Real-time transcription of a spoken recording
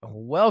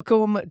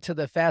Welcome to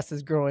the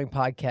fastest growing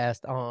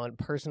podcast on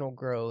personal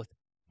growth.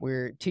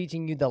 We're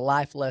teaching you the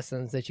life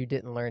lessons that you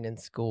didn't learn in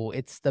school.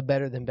 It's the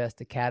Better Than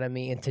Best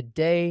Academy. And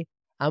today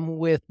I'm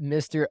with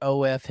Mr.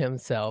 OF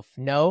himself.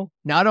 No,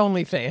 not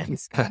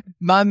OnlyFans.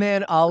 My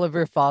man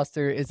Oliver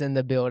Foster is in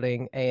the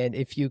building. And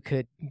if you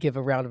could give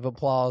a round of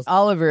applause.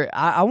 Oliver,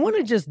 I want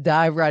to just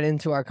dive right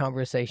into our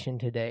conversation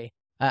today.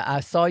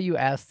 I saw you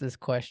ask this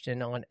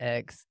question on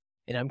X,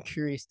 and I'm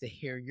curious to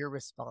hear your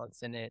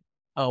response in it.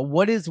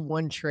 What is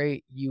one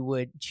trait you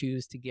would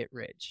choose to get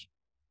rich?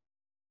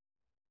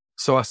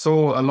 So I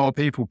saw a lot of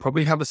people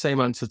probably have the same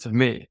answer to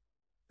me.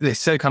 They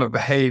said kind of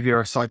behavior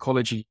or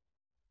psychology.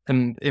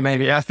 And it made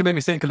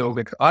me think a little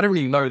bit. I didn't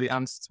really know the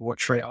answer to what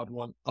trait I'd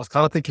want. I was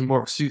kind of thinking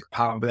more of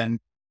superpower, but then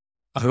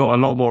I got a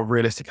lot more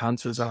realistic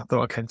answers. And I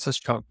thought, okay, it's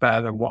just kind of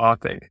better than what I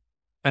think.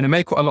 And it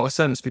made quite a lot of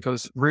sense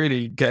because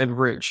really getting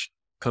rich,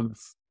 kind of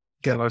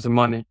getting loads of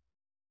money,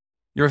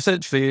 you're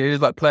essentially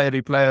like player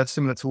to player,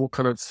 similar to what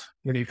kind of,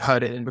 you've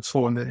heard it in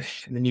before in the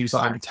news,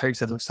 like Andrew Tate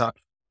said and stuff.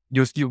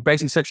 You're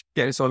basically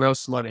getting someone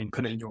else's money and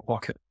putting it in your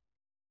pocket.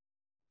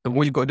 And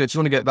what you've got to do is you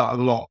want to get that a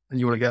lot and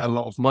you want to get a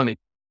lot of money.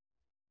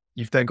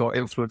 You've then got to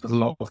influence a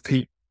lot of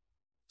people.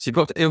 So you've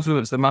got to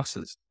influence the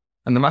masses.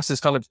 And the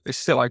masses it's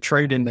still like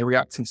trading, they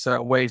react in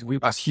certain ways. We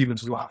as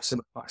humans, we have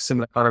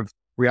similar kind of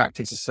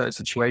reacting to certain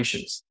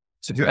situations.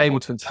 So if you're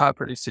able to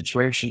interpret these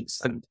situations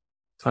and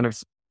kind of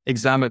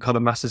examine how the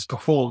masses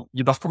perform,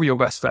 that's probably your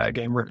best bet at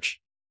getting rich.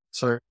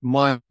 So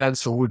my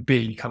answer would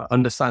be kind of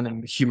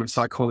understanding the human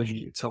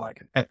psychology to like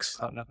an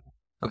expert level.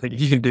 I think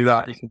if you can do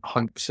that, you can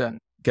 100%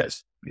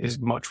 get as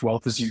much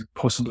wealth as you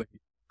possibly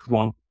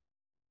want.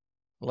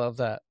 Love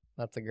that.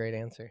 That's a great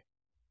answer.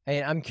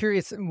 And I'm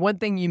curious, one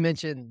thing you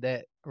mentioned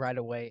that right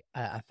away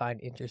I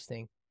find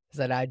interesting is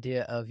that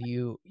idea of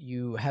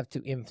you have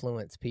to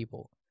influence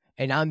people.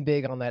 And I'm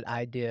big on that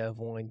idea of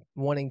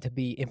wanting to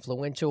be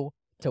influential,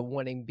 to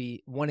wanting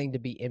to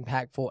be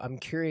impactful. I'm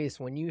curious,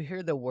 when you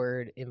hear the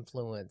word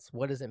influence,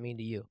 what does it mean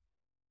to you?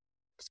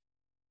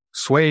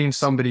 Swaying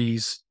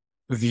somebody's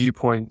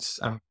viewpoints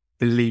and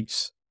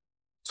beliefs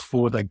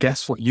for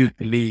what you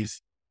believe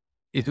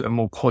is a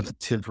more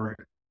positive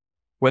route.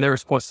 Whether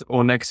it's positive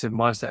or negative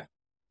mindset,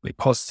 be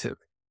positive.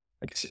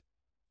 I guess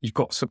you've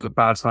got sort of the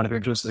bad side of it,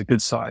 just the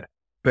good side.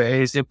 But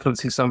it is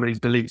influencing somebody's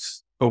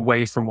beliefs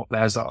away from what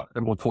theirs are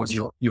and more towards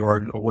your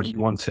own or what you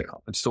want to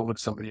install with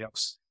somebody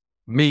else.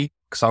 Me,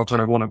 because I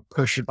kind of want to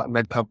push that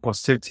mental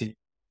positivity,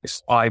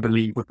 is I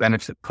believe would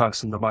benefit the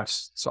person the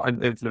most. So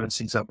I'm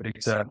influencing somebody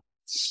to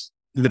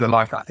live a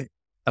life that I think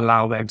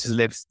allow them to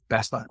live the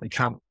best life they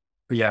can.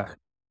 But yeah,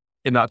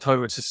 in that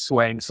tone, it's just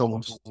swaying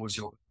someone towards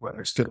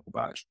whether it's good or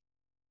bad.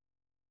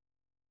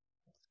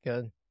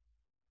 Good.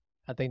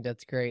 I think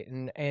that's great.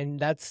 And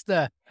that's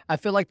I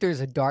feel like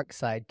there's a dark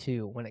side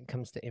too when it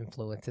comes to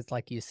influence. It's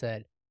like you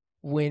said,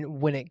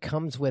 when it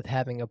comes with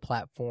having a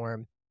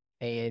platform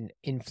and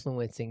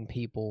influencing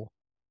people,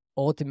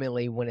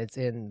 ultimately when it's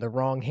in the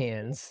wrong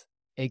hands,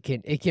 it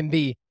can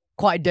be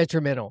quite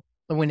detrimental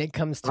when it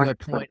comes to a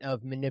point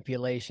of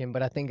manipulation.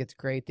 But I think it's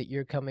great that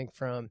you're coming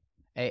from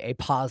a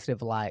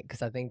positive light,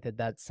 because I think that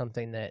that's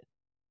something that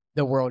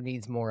the world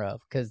needs more of,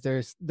 because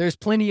there's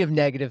plenty of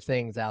negative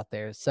things out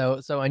there.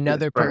 So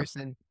another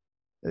person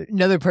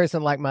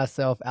like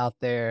myself out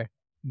there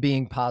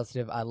being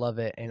positive, I love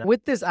it. And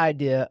with this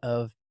idea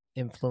of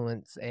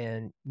influence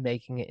and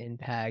making an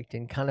impact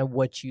and kind of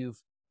what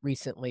you've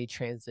recently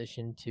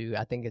transitioned to,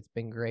 I think it's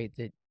been great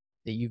that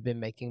you've been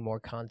making more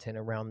content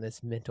around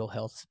this mental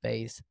health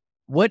space.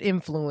 What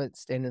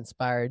influenced and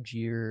inspired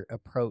your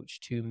approach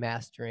to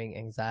mastering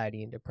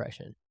anxiety and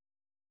depression?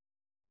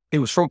 It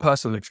was from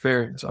personal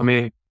experience. I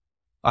mean,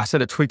 I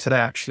said a tweet today,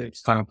 actually.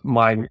 It's kind of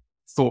my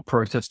thought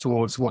process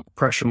towards what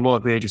depression was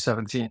at the age of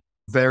 17.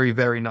 Very,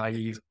 very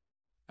naive.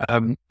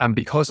 And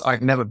because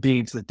I've never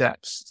been to the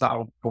depths that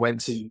I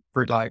went to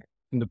for like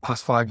in the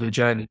past 5-year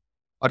journey,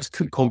 I just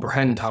couldn't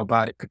comprehend how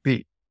bad it could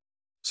be.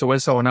 So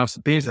when someone else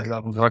had been to that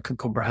level, I couldn't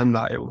comprehend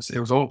that. It was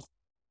awful.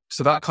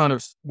 So that kind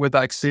of, with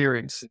that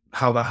experience,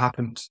 how that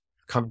happened,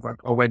 kind of like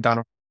I went down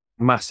a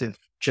massive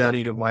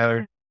journey of my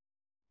own.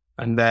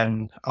 And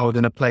then I was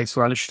in a place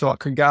where I literally thought I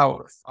couldn't get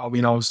out. I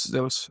mean, it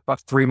was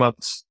about 3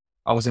 months.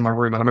 I was in my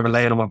room and I remember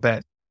laying on my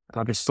bed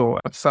and I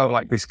felt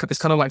like this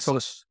kind of like sort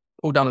of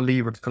pull down a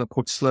lever to kind of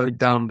pull slowly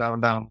down.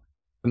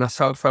 And that's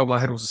how it felt. My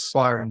head was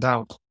spiraling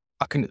down.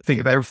 I couldn't think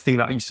of everything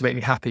that used to make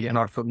me happy and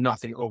I felt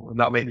nothing. And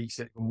that made me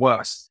even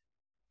worse.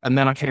 And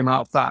then I came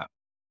out of that.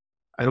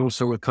 And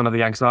also with kind of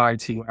the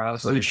anxiety where I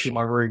was literally in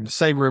my room, the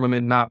same room I'm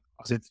in now.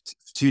 I was in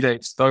for 2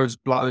 days. Those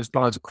blinds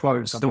were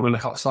closed. I didn't want to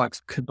look outside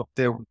because I could not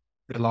deal with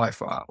the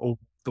life or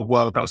the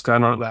world that was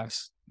going on there.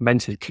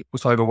 Mentally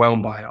was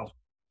overwhelmed by it. I was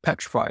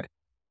petrified.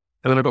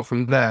 And then I got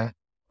from there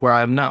where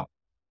I am now.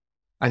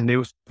 And it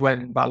was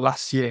about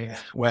last year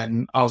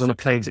when I was on a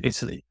plane to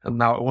Italy. And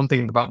now one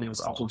thing about me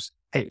was I was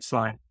hate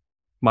flying.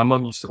 My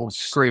mum used to always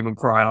scream and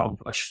cry out.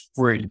 It's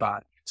really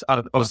bad. So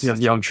obviously as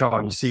a young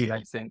child, you see that,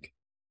 you think,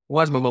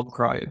 why is my mum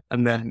crying?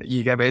 And then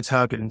you get a bit of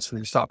turbulence and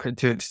you start putting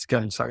two and two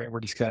together and start getting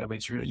really scared of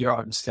it. Your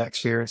own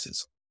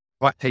experiences.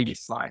 I hated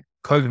flying.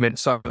 COVID made it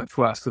so much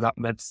worse because that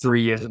meant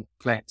 3 years in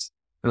planes.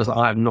 And I was like,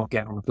 I am not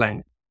getting on a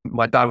plane.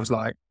 My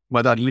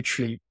dad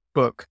literally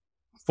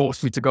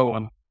forced me to go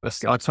on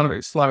it's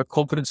like a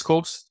confidence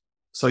course.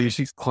 So you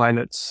see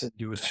pilots, and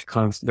you was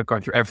kind of they're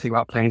going through everything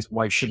about planes,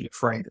 why you shouldn't be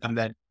afraid, and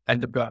then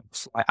end up going.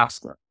 I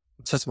asked her,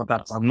 I said to my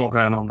dad, I'm not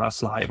going on that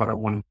slide if I don't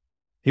want.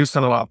 He was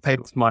kind of like, I paid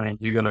this money,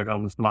 you're going to go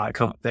on this slide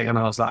kind of thing. And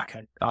I was like,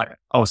 okay,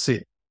 I'll see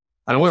it.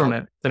 And I went on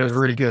it, and it was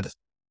really good.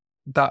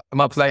 That a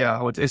month later,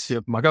 I went to Issy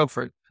with my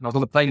girlfriend, and I was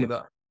on the plane with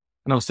her.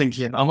 And I was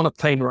thinking, I'm on a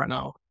plane right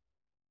now.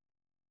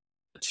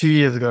 2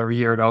 years ago, a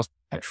year ago, I was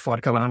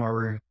petrified coming out of my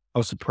room. I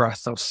was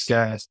depressed, I was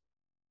scared.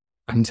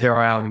 And here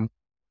I am,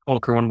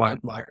 conquering one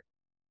of my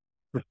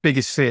the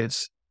biggest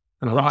fears.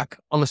 And I'm like,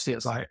 honestly,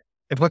 it's like,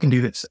 if I can do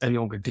this,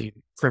 anyone can do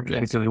pretty much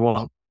anything they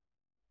want.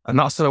 And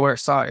that's sort of where it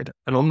started.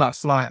 And on that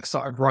slide, I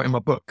started writing my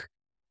book.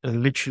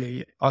 And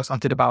literally, I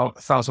did about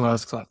 1,000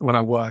 words because when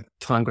I work,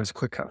 time goes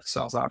quicker.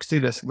 So I was like, I could do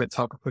this with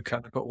time quicker.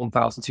 I got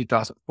 1,000,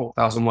 2,000,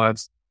 4,000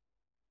 words.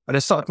 And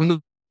it started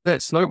from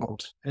it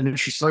snowballed. And then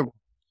she snowballed.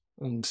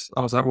 And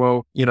I was like,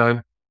 well,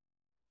 I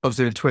was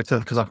doing Twitter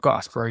because I've got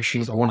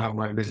aspirations. I want to have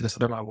my own business. I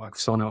don't like work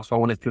for someone else. So I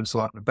wanted to do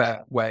it in a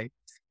better way.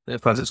 And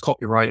first, it's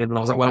copywriting. And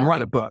I was like, well, I'm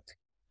writing a book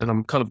and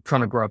I'm kind of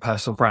trying to grow a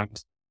personal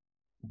brand.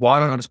 Why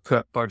don't I just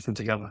put both of them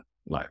together?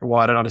 Like,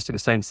 why don't I just do the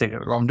same thing?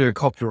 I'm doing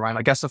copywriting.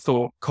 I guess I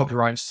thought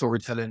copywriting,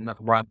 storytelling, and I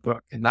could write a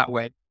book in that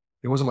way.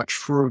 It wasn't my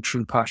true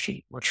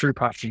passion. My true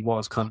passion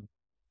was kind of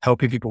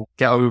helping people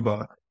get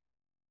over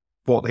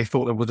what they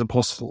thought that was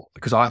impossible,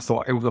 because I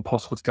thought it was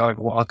impossible to go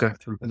over what I was going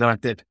through. And then I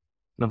did.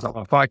 And I was like,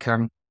 well, if I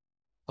can,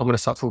 I'm going to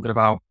start talking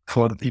about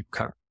how other people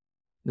can.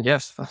 And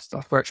yes, that's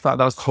where it started.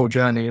 That was the whole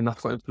journey, and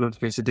that's what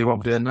influenced me to do what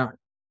I'm doing now.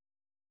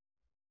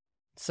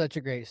 Such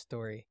a great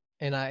story.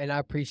 And I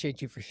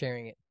appreciate you for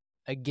sharing it.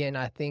 Again,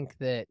 I think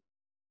that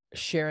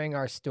sharing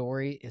our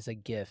story is a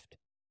gift,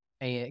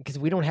 and because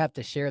we don't have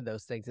to share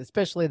those things,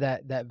 especially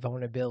that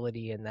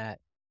vulnerability and that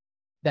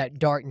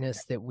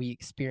darkness that we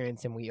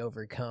experience and we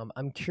overcome.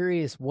 I'm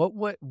curious,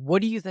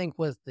 what do you think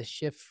was the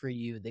shift for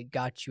you that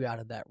got you out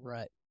of that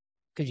rut?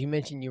 Because you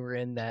mentioned you were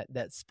in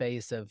that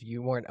space of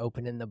you weren't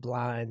opening the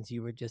blinds,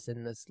 you were just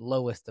in this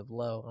lowest of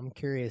low. I'm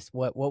curious,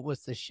 what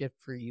was the shift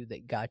for you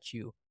that got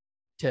you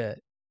to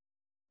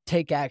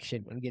take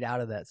action and get out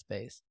of that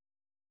space?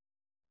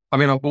 I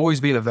mean, I've always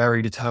been a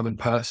very determined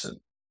person.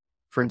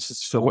 For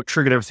instance, so what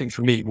triggered everything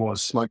for me was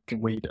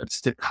smoking weed. I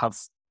just didn't have,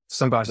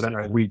 some guys I don't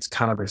know, weeds,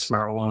 cannabis,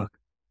 marijuana.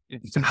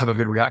 It didn't have a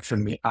good reaction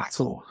to me at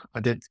all.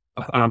 I did,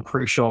 and I'm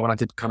pretty sure when I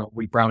did kind of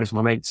weed brownies with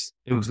my mates,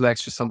 it was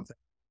legs for something.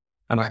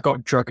 And I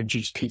got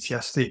drug-induced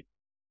PTSD.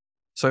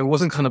 So it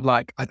wasn't kind of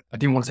like, I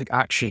didn't want to take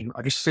action.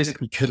 I just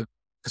physically couldn't.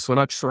 Because when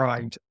I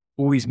tried,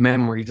 all these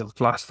memories of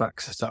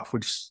flashbacks and stuff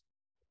would just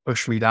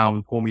push me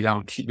down, pull me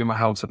down, keep me in my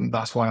house. And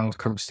that's why I was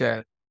kind of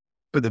scared.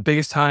 But the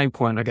biggest turning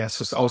point, I guess,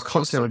 was I was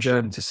constantly on a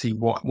journey to see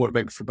what would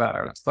make me feel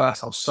better. And at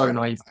first, I was so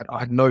naive. I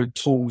had no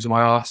tools in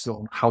my arsenal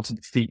on how to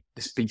defeat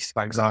this beast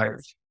of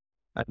anxiety.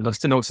 And I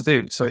just didn't know what to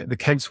do. So the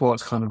case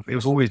was kind of, it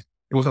wasn't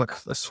like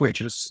a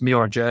switch. It was me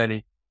on a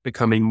journey,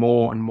 becoming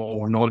more and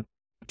more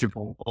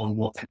knowledgeable on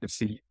what to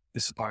defeat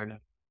this opponent.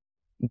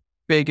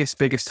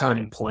 Biggest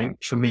turning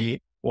point for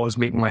me was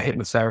meeting my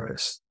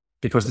hypnotherapist,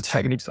 because the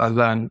techniques I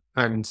learned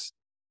and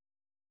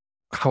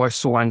how I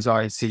saw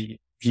anxiety,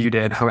 viewed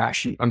it, and how I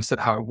actually understood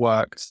how it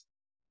worked,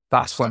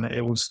 that's when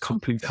it was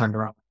completely turned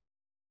around.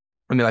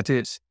 I mean, I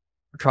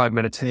tried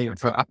meditating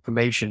for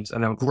affirmations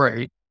and they were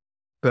great,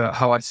 but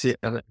how I see it,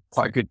 and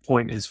quite a good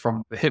point, is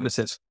from the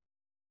hypnotist.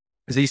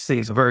 Because these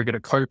things are very good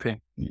at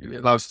coping. It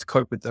allows us to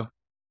cope with them.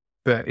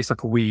 But it's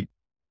like a weed.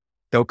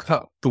 They'll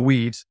cut the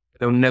weeds,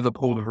 they'll never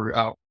pull the root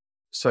out.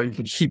 So you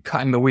can keep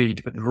cutting the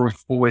weed, but the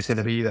root's always going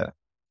to be there.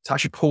 To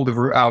actually pull the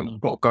root out,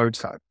 you've got to go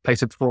to a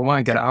place of trauma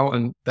and get it out.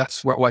 And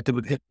that's what I did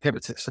with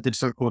hypnotists. I did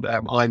so-called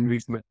eye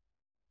movement.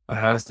 I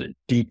had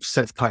deep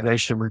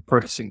sensitization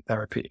reprocessing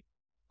therapy.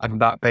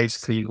 And that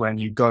basically, when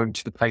you go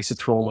to the place of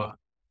trauma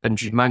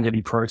and you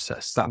manually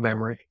process that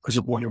memory because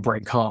you want your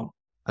brain calm.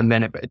 And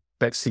then it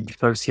basically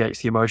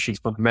dissociates the emotions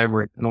from the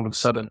memory. And all of a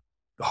sudden,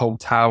 the whole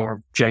tower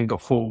of Jenga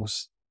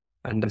falls.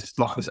 And this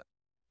like this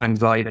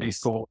anxiety that you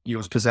thought you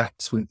was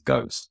possessed with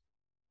ghosts.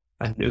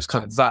 And it was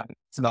kind of that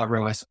I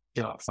realized,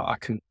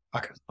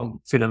 I'm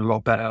feeling a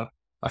lot better.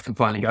 I can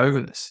finally get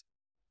over this.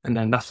 And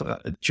then that's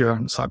what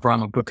during I writing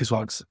my book as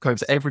well. Going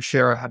to every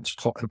chair I had just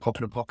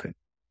popping.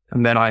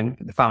 And then I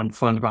found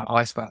fun about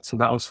ice baths.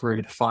 And that was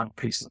really the final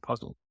piece of the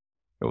puzzle.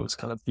 It was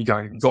kind of, you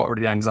got rid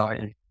of the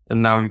anxiety,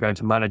 and now you're going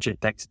to manage it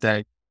day to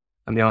day.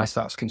 And the ice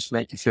baths can just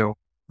make you feel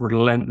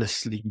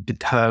relentlessly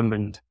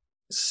determined,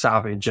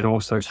 savage, and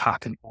also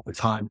happy all the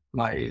time.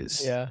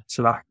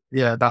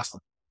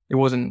 It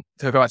wasn't,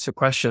 to go back to the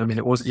question, I mean,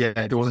 it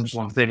wasn't just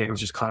one thing. It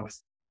was just kind of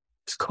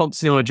just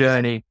constantly on a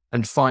journey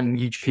and finding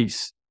each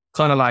piece.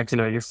 Kind of like,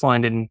 you're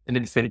finding an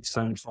infinite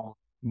stone from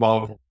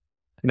Marvel.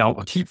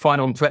 I keep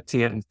finding on collecting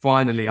it, and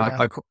finally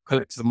I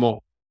collect them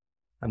all.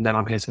 And then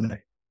I'm here today.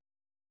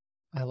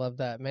 I love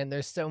that, man.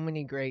 There's so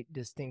many great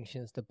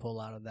distinctions to pull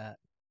out of that.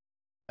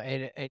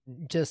 And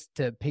just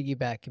to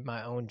piggyback in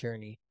my own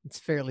journey, it's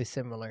fairly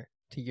similar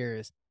to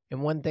yours.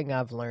 And one thing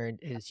I've learned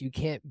is you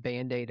can't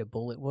band-aid a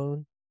bullet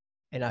wound.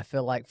 And I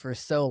feel like for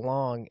so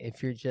long,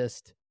 if you're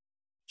just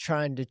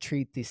trying to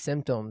treat the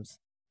symptoms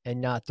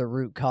and not the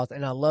root cause,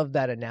 and I love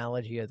that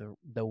analogy of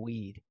the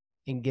weed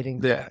and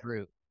getting to the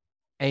root.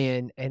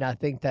 And I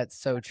think that's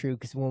so true,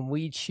 because when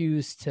we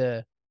choose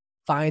to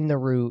find the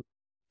root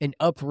and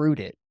uproot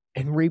it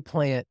and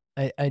replant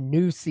a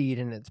new seed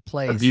in its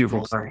place. A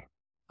beautiful thing.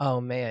 Oh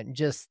man,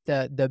 just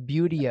the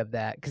beauty of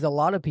that. Because a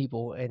lot of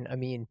people, and I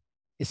mean,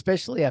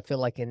 especially I feel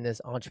like in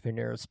this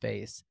entrepreneurial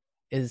space,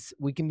 is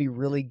we can be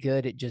really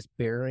good at just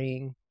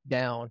burying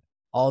down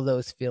all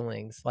those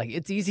feelings. Like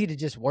it's easy to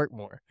just work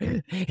more.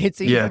 It's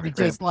easy to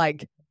just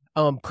like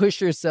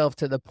push yourself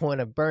to the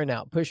point of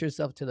burnout, push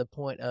yourself to the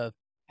point of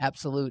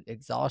absolute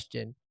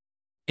exhaustion.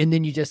 And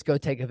then you just go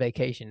take a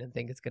vacation and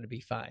think it's going to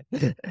be fine.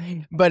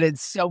 But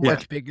it's so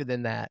much bigger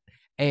than that.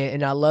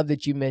 And I love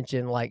that you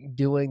mentioned like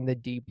doing the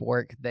deep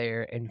work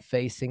there and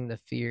facing the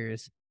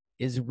fears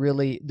is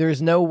really,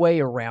 there's no way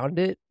around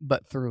it,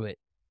 but through it.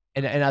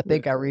 And I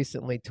think I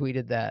recently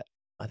tweeted that.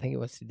 I think it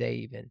was today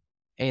even.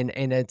 And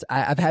it's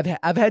I've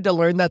had to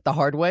learn that the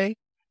hard way.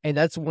 And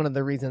that's one of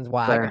the reasons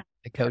why I got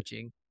into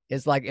coaching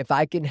is like, if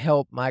I can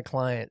help my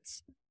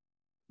clients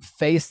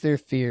face their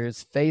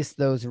fears, face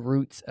those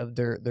roots of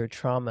their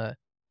trauma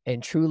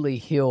and truly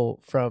heal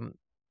from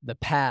the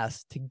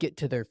past to get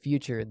to their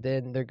future,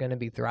 then they're going to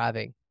be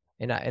thriving.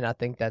 And I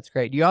think that's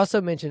great. You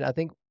also mentioned, I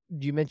think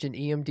you mentioned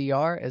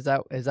EMDR. Is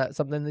that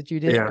something that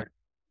you did?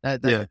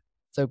 Yeah.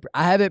 So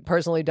I haven't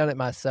personally done it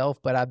myself,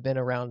 but I've been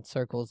around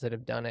circles that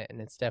have done it,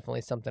 and it's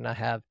definitely something I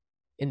have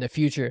in the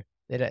future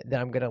that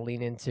I'm going to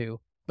lean into.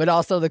 But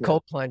also the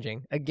cold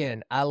plunging.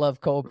 Again, I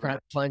love cold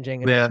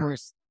plunging, and of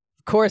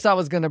course, I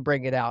was going to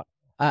bring it out.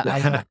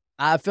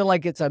 I feel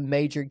like it's a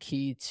major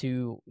key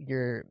to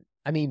your,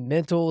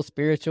 mental,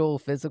 spiritual,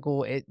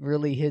 physical. It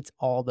really hits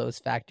all those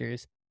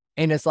factors.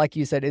 And it's like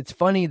you said, it's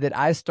funny that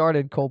I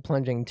started cold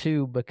plunging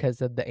too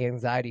because of the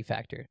anxiety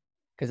factor.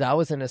 Because I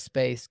was in a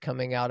space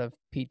coming out of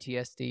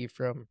PTSD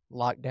from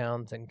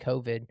lockdowns and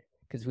COVID,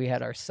 because we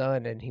had our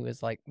son and he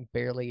was like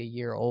barely a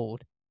year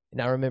old.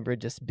 And I remember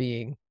just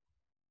being,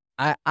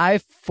 I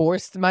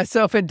forced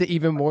myself into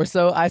even more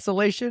so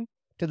isolation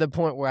to the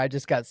point where I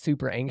just got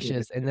super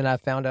anxious. And then I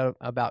found out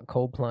about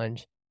cold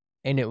plunge,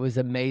 and it was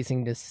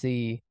amazing to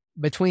see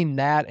between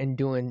that and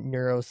doing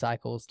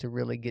neurocycles to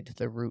really get to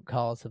the root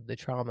cause of the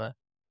trauma.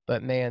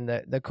 But man,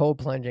 the cold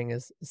plunging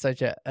is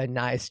such a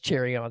nice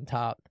cherry on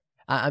top.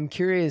 I'm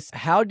curious,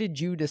 how did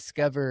you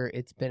discover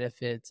its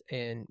benefits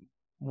and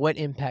what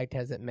impact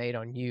has it made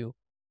on you?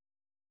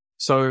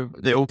 So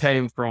it all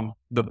came from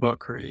the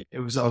book, really. I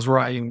was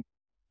writing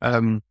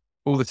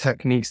all the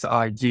techniques that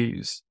I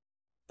use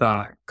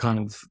that kind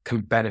of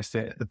can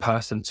benefit the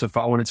person. So if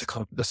I wanted to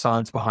come up with the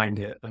science behind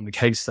it and the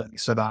case study,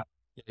 so that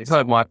it's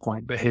not my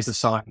point, but here's the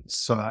science,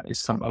 so that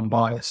it's kind of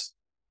unbiased.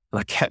 And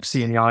I kept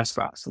seeing the ice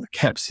baths, and I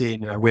kept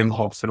seeing Wim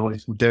Hof and all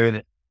these people doing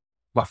it.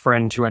 My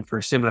friend who went through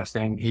a similar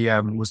thing, he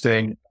was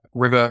doing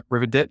river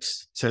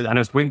dips, and it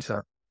was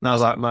winter. And I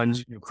was like, man,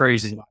 you're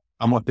crazy.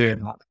 I'm not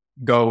doing that.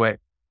 Go away.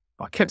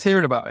 But I kept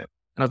hearing about it.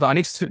 And I thought, I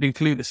need to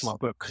include this in my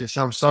book because it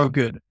sounds so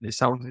good. It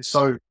sounds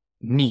so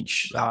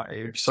niche that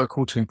it's so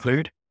cool to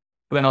include.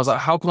 But then I was like,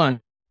 how can I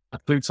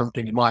include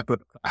something in my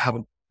book I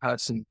haven't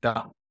had since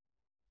that?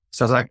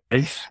 So I was like,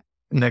 hey,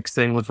 next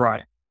thing was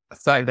right. A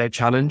 30-day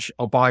challenge.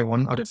 I'll buy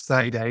one. I'll do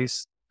 30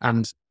 days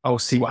and I'll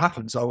see what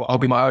happens. I'll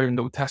be my own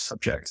little test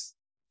subject.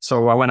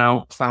 So I went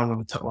out, found one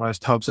of those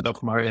tubs that they're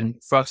promoting.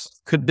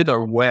 First, didn't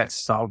know where to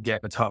start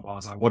getting the tub. I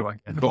was like, what do I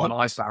get? I got an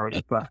ice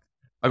barrel, but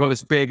I got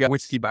this big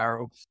whiskey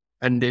barrel,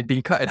 and it'd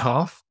been cut in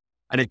half,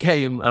 and it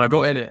came, and I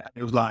got in it, and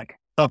it was like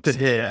up to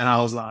here, and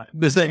I was like,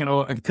 this ain't gonna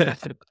work.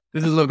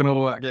 This is not gonna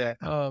work, yeah.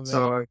 Oh, man.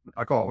 So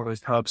I got one of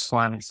those tubs,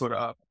 finally sorted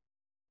it up.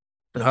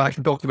 And I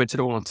actually documented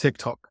it all on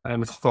TikTok,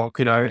 and I thought,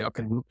 I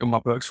can, in my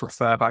books,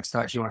 refer back to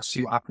that if you want to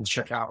see what happens,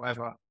 check it out,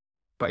 whatever.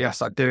 But yeah, I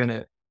started doing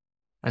it.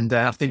 And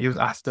then I think it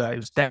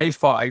was day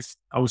 5.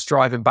 I was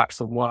driving back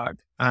from work,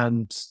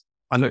 and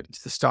I looked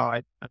to the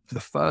sky, and for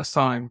the first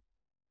time,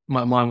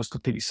 my mind was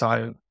completely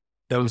silent.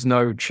 There was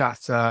no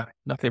chatter,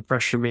 nothing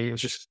pressuring me. It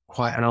was just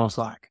quiet. And I was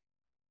like,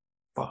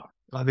 fuck,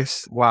 like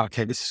this, wow,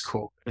 okay, this is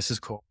cool. This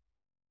is cool.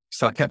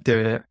 So I kept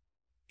doing it.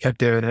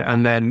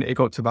 And then it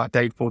got to about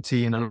day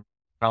 14, and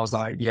I was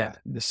like, yeah,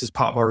 this is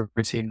part of our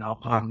routine now.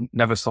 I'm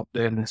never stopped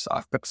doing this.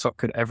 I've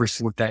stopped it every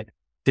single day.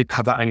 Did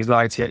have that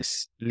anxiety.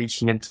 It's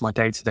leaching into my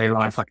day-to-day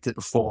life like I did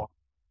before.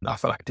 I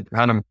felt like I did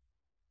random.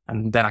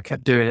 And then I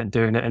kept doing it,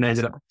 and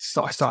ended up,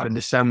 I started in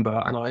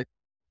December, and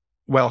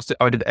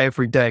I did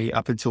every day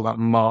up until about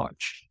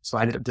March. So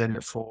I ended up doing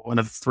it for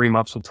another 3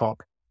 months on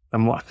top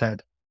than what I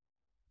said.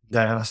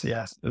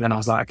 And then I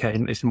was like, okay,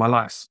 it's in my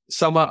life.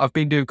 Summer, I've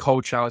been doing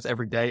cold showers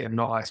every day and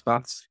not ice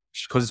baths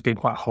because it's been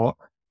quite hot.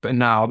 But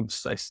now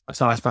it's ice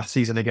bath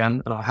season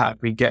again, and I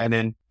have been getting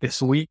in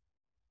this week.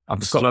 I've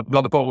just got a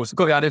lot of bottles. I've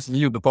got the idea to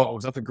use the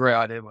bottles. That's a great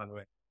idea, by the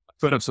way. I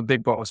put up some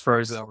big bottles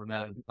frozen over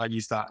there. I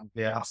used that.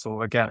 Yeah,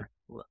 so again,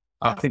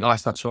 I think I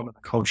started swimming in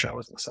the cold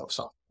showers myself,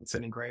 so I'm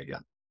feeling great. Yeah,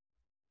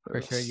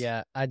 For sure.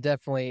 Yeah. I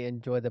definitely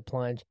enjoy the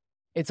plunge.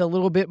 It's a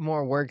little bit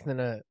more work than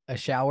a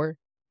shower,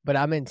 but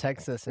I'm in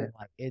Texas and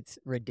like it's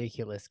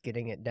ridiculous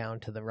getting it down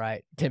to the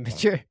right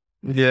temperature.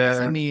 'Cause,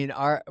 I Yeah, mean,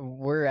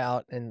 we're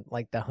out in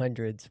like the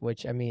hundreds,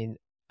 which I mean,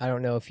 I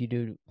don't know if you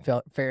do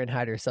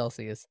Fahrenheit or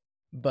Celsius,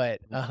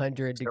 but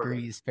 100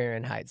 degrees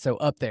Fahrenheit, so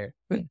up there.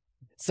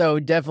 So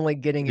definitely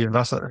getting yeah, it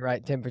that's to it. the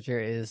right temperature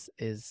is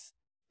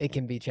it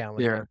can be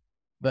challenging. Yeah,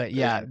 But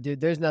yeah, yeah,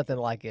 dude, there's nothing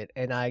like it,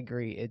 and I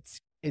agree.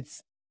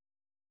 It's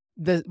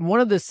the one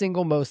of the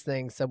single most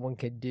things someone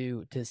could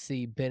do to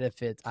see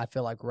benefits, I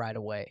feel like right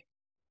away.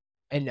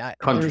 And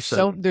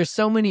 100%. there's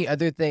so many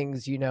other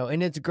things,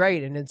 and it's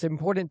great and it's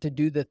important to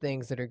do the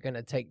things that are going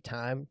to take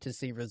time to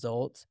see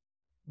results.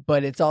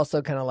 But it's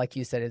also kind of like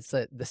you said, it's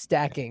the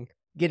stacking,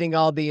 getting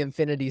all the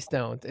infinity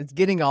stones. It's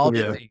getting all the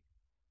Yeah. things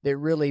that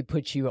really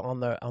puts you on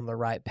the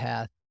right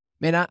path.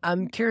 Man,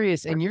 I'm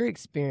curious, in your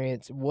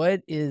experience,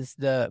 what is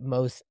the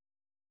most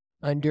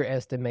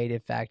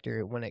underestimated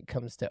factor when it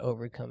comes to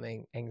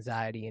overcoming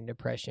anxiety and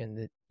depression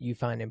that you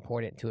find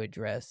important to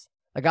address?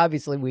 Like,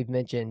 obviously, we've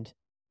mentioned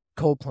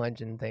cold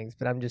plunge and things,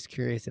 but I'm just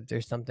curious if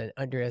there's something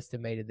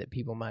underestimated that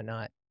people might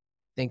not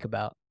think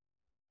about.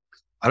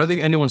 I don't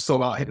think anyone's thought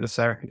about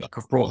hypnotherapy. Like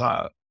I've brought that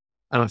up.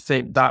 And I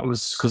think that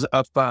was because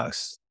at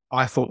first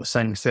I thought the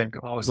same thing.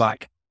 I was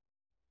like,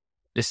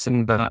 this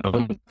thing that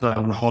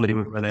on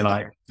Hollywood where they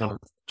like,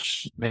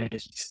 maybe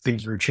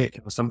things are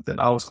chicken or something.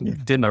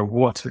 Didn't know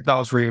what. That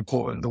was really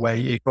important. The way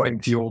you got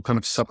into your kind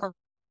of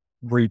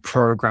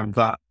reprogram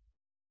that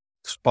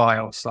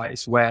BIOS, like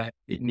it's where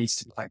it needs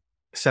to be like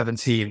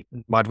 17.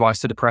 My advice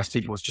to depressed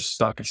people was just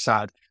start getting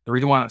sad. The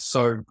reason why it's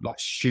so like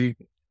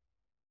stupid,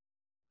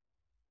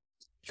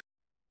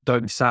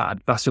 don't be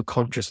sad. That's your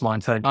conscious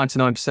mind telling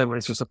 99% when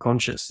it's your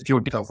subconscious. If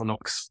you're yourself or not,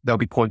 there'll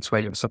be points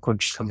where your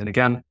subconscious comes in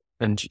again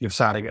and you're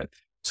sad again.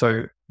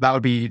 So that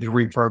would be the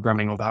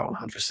reprogramming of that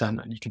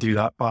 100%. And you can do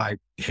that by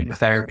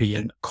hypnotherapy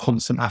and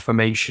constant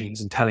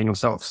affirmations and telling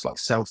yourself like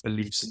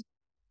self-beliefs.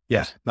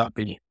 Yeah, that'd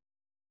be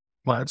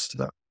my answer to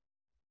that.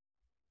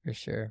 For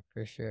sure,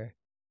 for sure.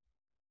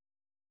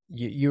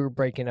 You were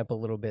breaking up a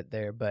little bit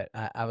there, but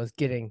I was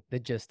getting the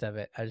gist of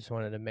it. I just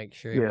wanted to make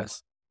sure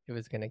Yes. it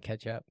was going to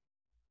catch up.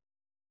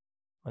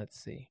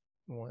 Let's see.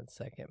 1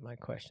 second. My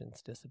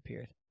questions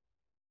disappeared.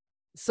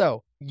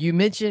 So you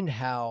mentioned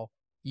how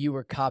you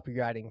were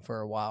copywriting for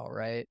a while,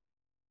 right?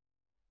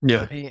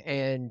 Yeah.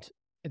 And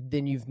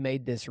then you've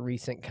made this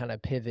recent kind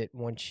of pivot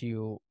once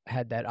you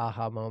had that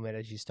aha moment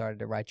as you started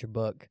to write your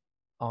book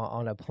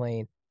on a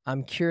plane.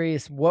 I'm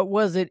curious, what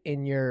was it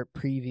in your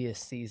previous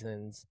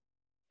seasons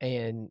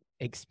and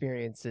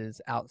experiences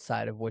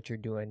outside of what you're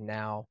doing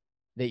now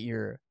that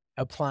you're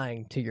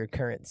applying to your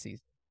current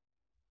season?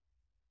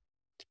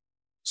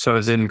 So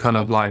as in kind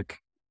of like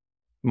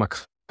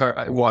what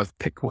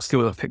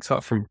skills I've picked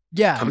up from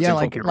Yeah,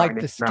 like copywriting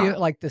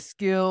now. the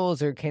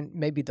skills or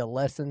maybe the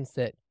lessons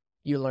that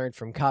you learned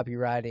from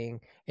copywriting.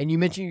 And you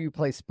mentioned you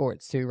play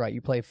sports too, right?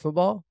 You play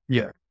football?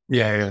 Yeah.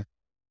 Yeah.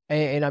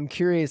 And I'm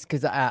curious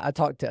because I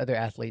talked to other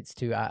athletes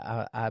too.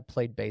 I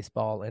played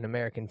baseball and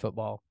American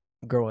football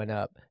growing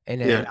up, and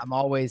Yeah. I'm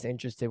always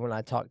interested when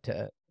I talk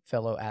to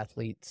fellow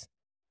athletes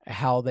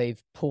how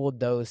they've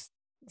pulled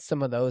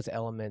some of those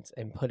elements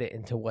and put it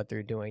into what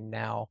they're doing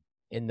now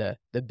in the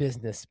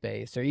business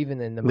space or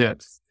even in the Yeah.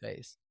 mindset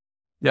space.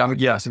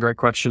 Yeah, it's a great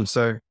question.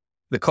 So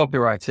the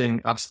copywriting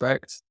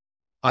aspect,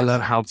 I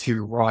learned how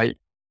to write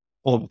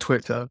on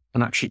Twitter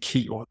and actually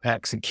keep on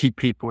X and keep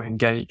people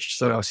engaged.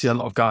 So I see a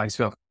lot of guys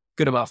who are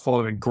good about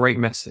following great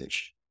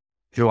message,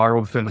 who are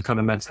also in the kind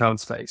of mental health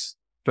space.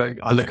 But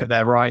I look at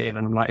their writing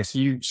and I'm like, if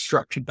you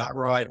structured that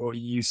right or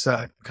you use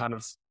certain kind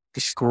of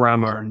this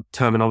grammar and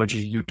terminology,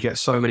 you'd get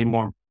so many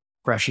more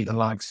impressions and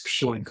likes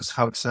purely because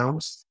how it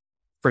sounds.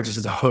 For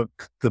instance, the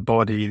hook, the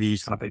body,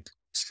 these kind of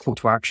call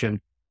to action.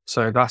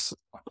 So I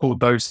pulled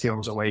those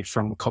skills away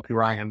from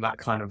copywriting and that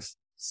kind of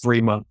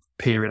 3-month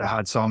period I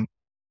had. So I'm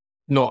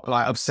not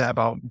like upset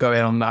about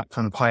going on that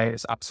kind of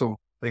hiatus at all.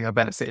 I think it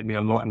benefited me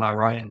a lot in my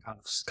writing, kind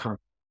of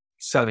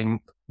selling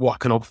what I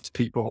can offer to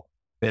people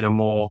in a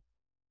more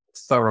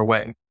thorough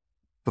way.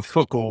 For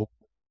football,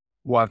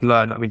 what I've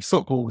learned,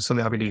 football was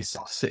something I've been doing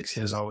since 6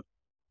 years old.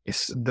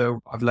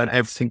 I've learned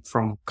everything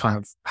from kind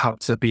of how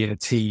to be in a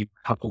team,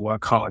 how to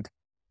work hard.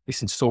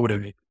 It's installed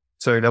in me.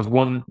 So there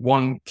was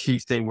one key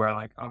thing where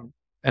like I'm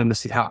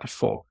endlessly happy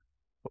for.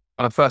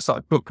 When I first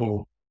started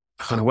football,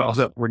 I was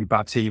at a really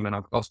bad team and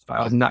I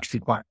was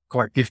naturally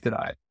quite gifted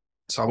at it.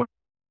 So I went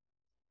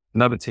to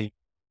another team.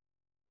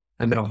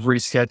 And then I was really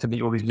scared to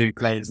meet all these new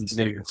players and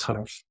new kind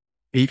of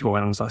people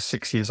when I was like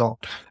 6 years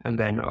old. And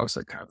then I was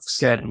like kind of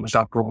scared and my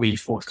dad brought me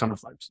forth, kind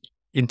of like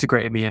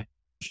integrated me in.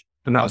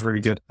 And that was really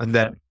good. And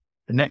then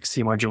the next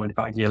team I joined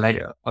about a year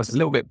later, I was a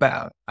little bit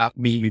better at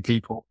meeting new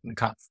people and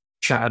kind of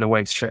chatting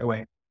away straight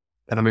away.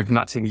 Then I moved from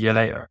that team a year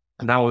later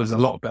and now I was a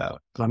lot better.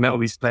 And I met all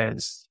these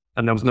players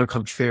and there was no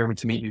kind of fear of me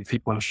to meet new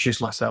people and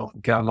introduce myself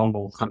and get along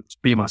or kind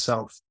of be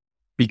myself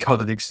because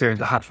of the experience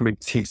I had from being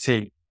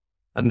TT.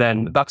 And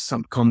then that's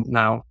something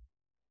now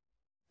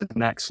the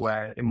next,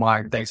 where in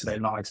my day-to-day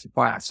life, if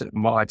I accident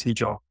my IT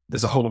job,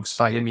 there's a whole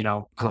side in me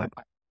now. I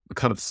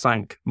kind of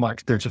thank my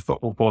experience of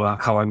football for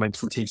that, how I went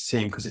from team to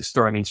team, because it's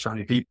throwing me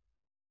surrounding people.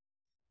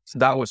 So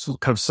that was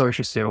kind of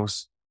social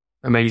skills,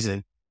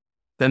 amazing.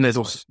 Then there's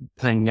also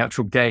playing the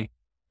actual game,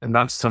 and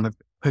that's kind of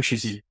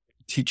pushes you,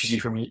 teaches you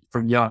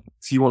from young.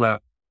 If you want to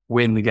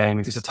win the game,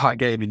 if it's a tight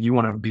game and you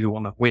want to be the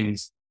one that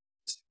wins,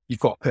 you've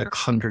got to put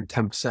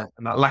 110%.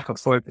 And that lack of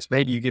focus,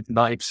 maybe you give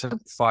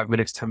 90%, 5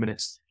 minutes, 10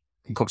 minutes,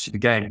 and cost you the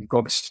game. You've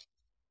got this,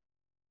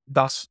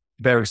 that's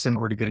very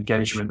simple, really good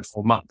engagement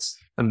for months.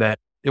 And then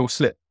it will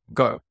slip,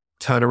 go,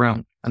 turn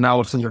around. And now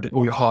all of a sudden you're doing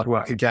all your hard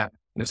work again.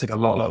 And it'll take a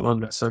lot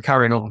longer. So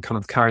carrying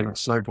that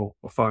snowball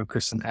of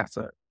focus and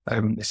effort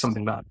is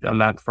something that I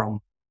learned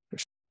from.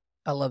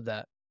 I love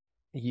that.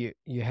 You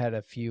had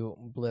a few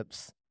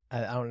blips.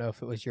 I don't know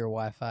if it was your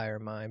Wi-Fi or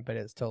mine, but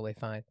it's totally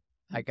fine.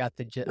 I got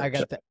the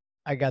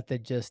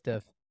gist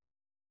of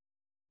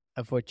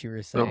what you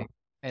were saying,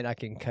 and I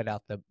can cut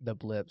out the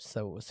blips,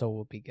 so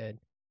we'll be good.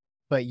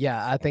 But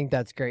yeah, I think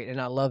that's great, and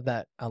I love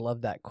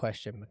that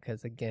question,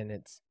 because again,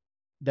 it's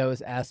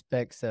those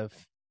aspects of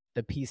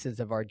the pieces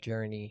of our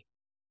journey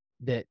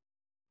that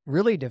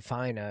really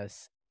define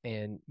us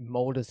and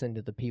mold us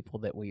into the people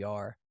that we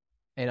are.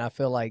 And I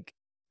feel like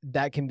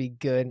that can be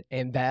good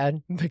and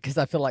bad, because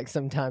I feel like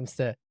sometimes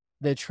the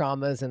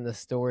traumas and the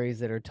stories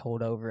that are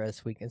told over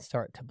us, we can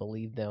start to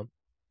believe them.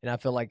 And I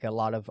feel like a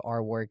lot of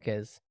our work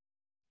as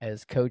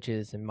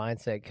coaches and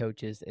mindset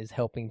coaches is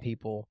helping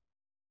people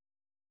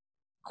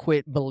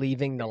quit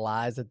believing the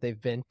lies that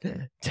they've been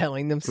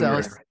telling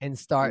themselves and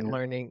start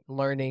learning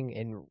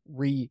and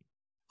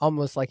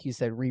almost like you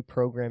said,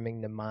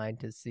 reprogramming the mind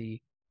to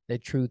see the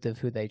truth of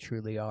who they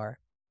truly are.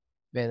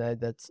 Man,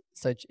 that's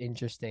such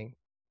interesting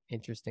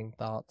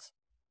thoughts.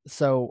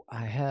 So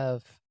I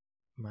have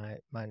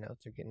my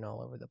notes are getting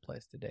all over the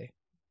place today.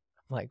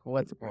 I'm like,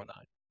 what's going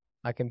on?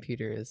 My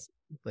computer is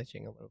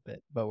glitching a little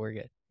bit, but we're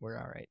good. We're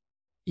all right.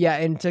 Yeah,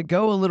 and to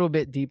go a little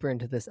bit deeper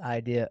into this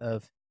idea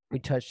of, we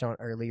touched on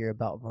earlier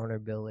about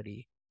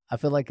vulnerability, I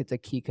feel like it's a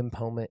key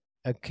component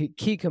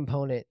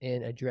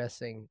in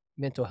addressing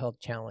mental health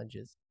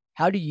challenges.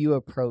 How do you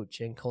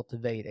approach and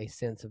cultivate a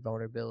sense of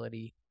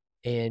vulnerability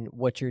in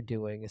what you're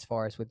doing as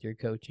far as with your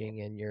coaching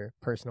and your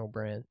personal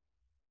brand?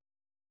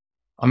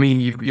 I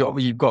mean, you've got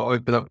to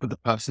open up with the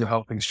person you're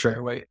helping straight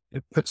away.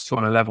 It puts you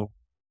on a level.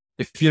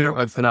 If you don't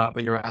open up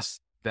and you're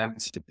asked them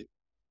to,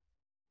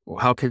 well,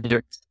 how can you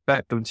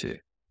expect them to?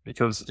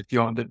 Because if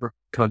you aren't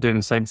kind of doing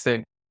the same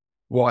thing,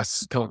 I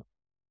kind of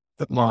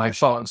put my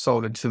heart and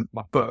soul into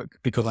my book,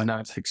 because I know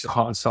it takes your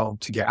heart and soul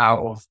to get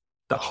out of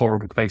that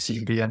horrible place that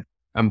you can be in.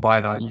 And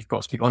by that, you've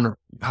got to be honorable.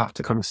 You have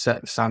to kind of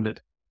set the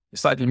standard.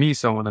 It's like you meet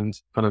someone and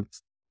kind of,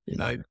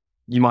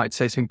 you might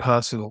say something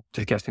personal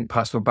to get something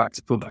personal back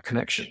to build that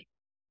connection.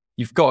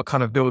 You've got to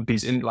kind of build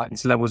these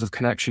levels of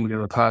connection with the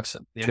other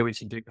person. The only way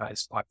to do that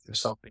is by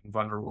yourself being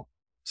vulnerable.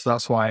 So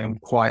that's why I'm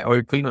quite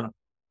open, and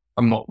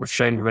I'm not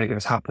ashamed of anything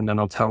that's happened, and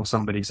I'll tell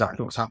somebody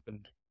exactly what's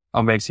happened.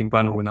 I'm making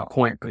vulnerable in that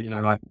point,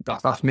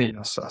 but that's me.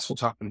 That's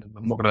what's happened.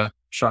 I'm not going to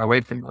shy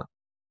away from that.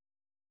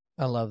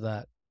 I love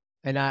that.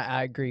 And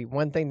I agree.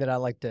 One thing that I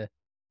like to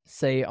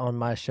say on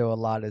my show a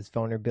lot is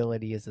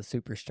vulnerability is a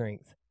super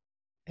strength.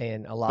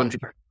 And a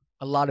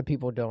lot of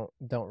people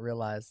don't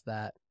realize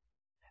that.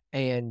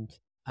 And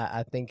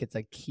I think it's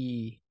a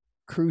key,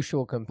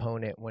 crucial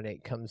component when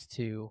it comes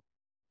to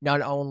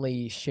not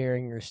only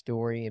sharing your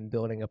story and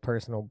building a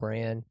personal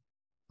brand,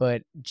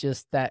 but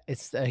just that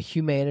it's a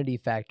humanity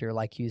factor,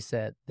 like you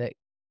said,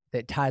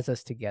 that ties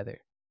us together.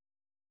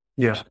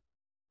 Yeah,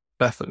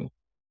 definitely.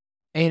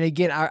 And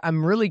again,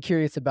 I'm really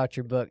curious about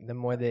your book. The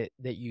more that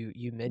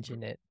you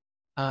mention it,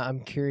 I'm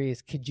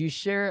curious. Could you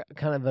share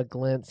kind of a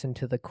glimpse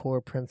into the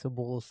core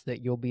principles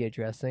that you'll be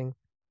addressing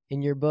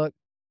in your book?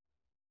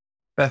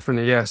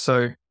 Definitely, yeah.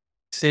 So,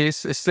 it's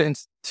split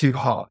into two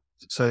parts.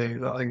 So,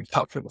 I think I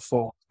touched on it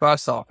before.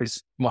 First half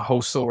is my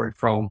whole story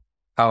from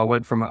how I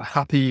went from a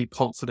happy,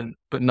 confident,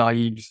 but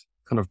naive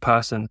kind of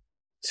person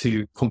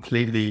to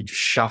completely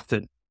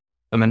shattered,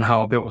 and then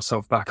how I built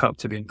myself back up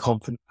to being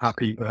confident,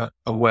 happy, but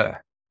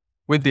aware.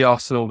 With the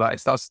arsenal that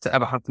if that's to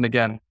ever happen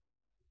again,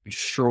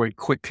 destroyed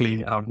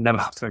quickly, and I'll never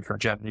have to go for a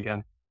journey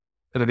again.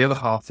 And then the other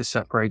half is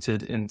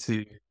separated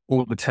into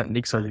all the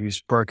techniques I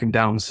use, broken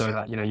down so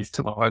that, you've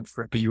took my word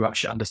for it, but you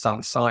actually understand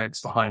the science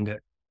behind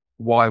it,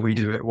 why we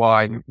do it,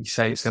 why we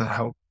say it's going to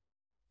help.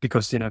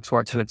 Because, it's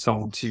why I tell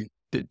someone to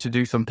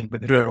do something,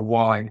 but they don't know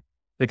why,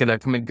 they're going to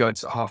come and go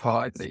into it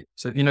half-heartedly.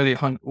 So,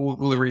 all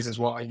the reasons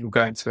why you'll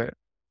go into it,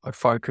 I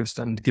focused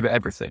and give it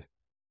everything.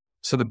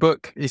 So the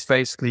book is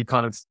basically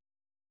kind of,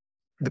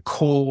 the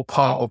core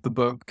part of the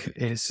book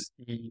is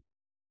the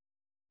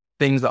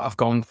things that I've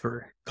gone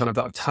through, kind of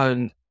that I've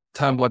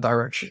turned my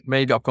direction.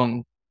 Maybe I've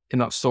gone in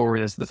that story,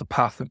 there's a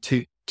path of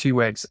two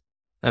ways,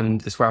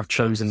 and it's where I've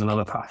chosen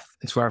another path.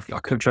 It's where I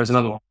could have chosen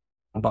another one,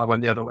 but I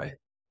went the other way.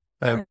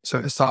 So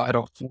it started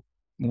off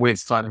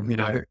with kind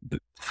of,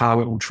 how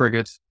it all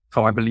triggered,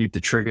 how I believed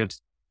it triggered,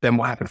 then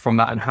what happened from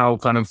that, and how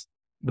kind of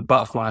the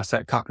butterfly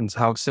effect happens,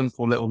 how a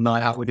simple little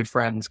night out with your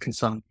friends can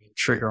suddenly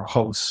trigger a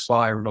whole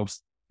spiral of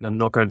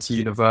not going to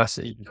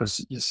university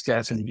because you're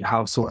scared to leave your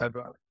house or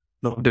whatever,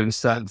 not doing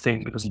certain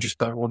things because you just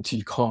don't want to,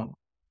 you can't,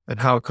 and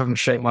how it kind of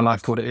shaped my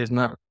life to what it is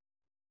now.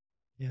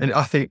 Yeah. And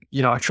I think,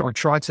 I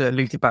try to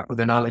link it back with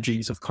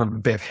analogies of kind of a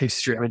bit of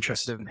history. I'm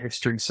interested in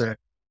history. So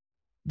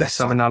there's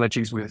some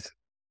analogies with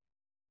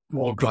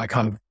more like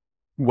kind of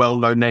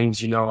well-known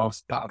names,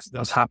 of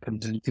that's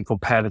happened, and you can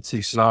compare the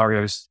two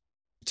scenarios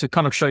to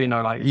kind of show,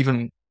 like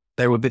even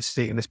they were this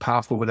big and this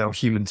powerful, but they were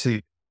human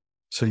too.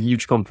 So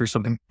you've gone through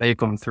something they've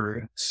gone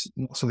through. It's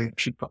not something that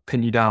should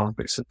pin you down,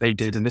 but it's what they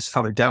did, and this is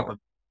how they dealt with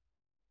it.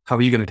 How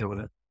are you going to deal with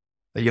it?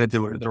 Are you going to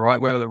do it the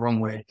right way or the wrong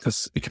way?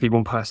 Because it could be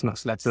one person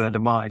that's led to their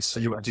demise, so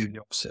you got to do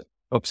the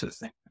opposite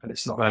thing, and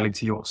it's not going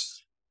to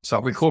yours. So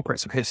we incorporate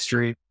some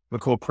history, we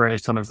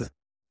incorporate kind of the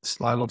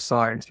slide of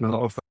science, and a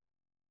lot of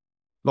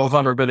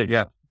vulnerability.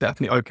 Yeah,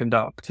 definitely opened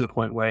up to the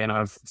point where,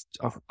 I've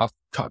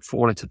cut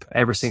forward into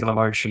every single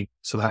emotion,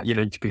 so that you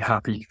can be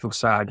happy, you feel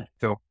sad, you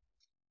feel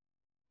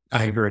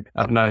angry.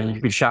 I don't know, you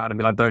can be shouting and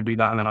be like, "Don't do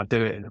that," and then I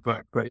do it in the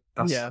book. But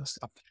that's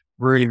I've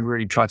really,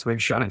 really tried to make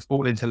sure, and it's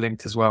all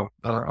interlinked as well.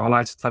 I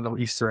like to tell little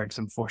Easter eggs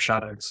and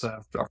foreshadows. So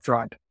I've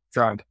tried.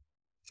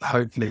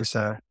 Hopefully, it's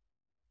yeah.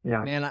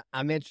 Man,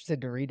 I'm interested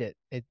to read it.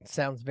 It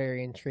sounds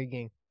very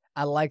intriguing.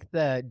 I like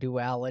the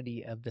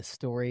duality of the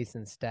stories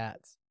and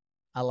stats.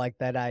 I like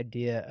that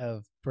idea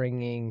of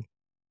bringing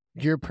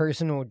your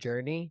personal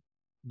journey,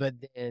 but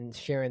then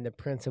sharing the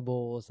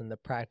principles and the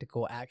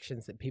practical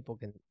actions that people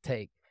can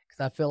take.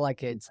 Because I feel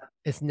like it's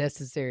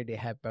necessary to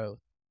have both,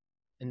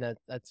 and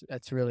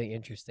that's really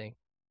interesting.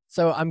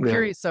 So I'm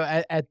curious. So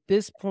at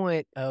this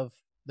point of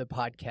the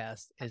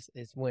podcast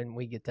is when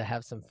we get to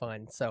have some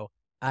fun. So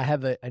I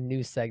have a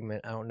new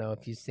segment. I don't know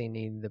if you've seen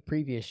any of the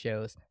previous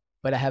shows,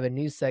 but I have a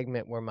new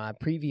segment where my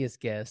previous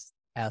guest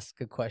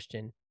asks a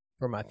question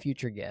for my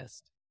future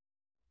guest.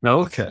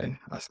 Okay.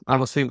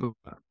 I'm assuming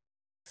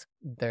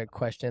The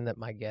question that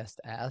my guest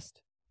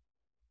asked.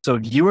 So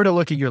if you were to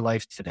look at your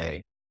life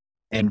today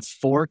and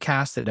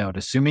forecast it out,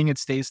 assuming it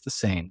stays the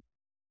same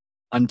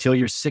until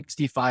you're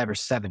 65 or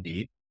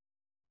 70,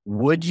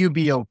 would you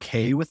be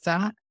okay with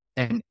that?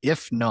 And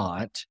if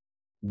not,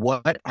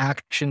 what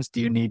actions do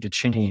you need to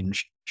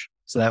change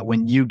so that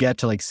when you get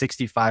to like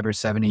 65 or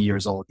 70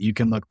 years old, you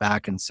can look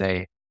back and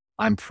say,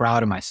 I'm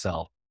proud of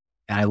myself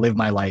and I live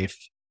my life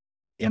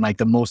in like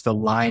the most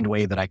aligned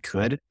way that I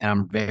could. And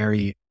I'm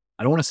very,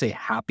 I don't want to say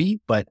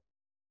happy, but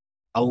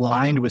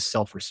aligned with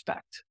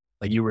self-respect.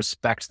 Like you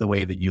respect the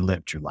way that you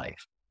lived your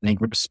life. I think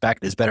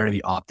respect is better to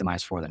be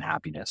optimized for than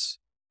happiness.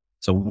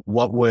 So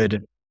what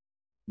would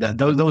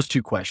those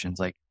two questions,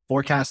 like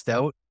forecast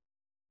out,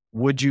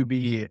 would you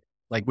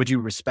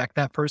respect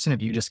that person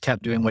if you just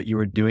kept doing what you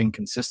were doing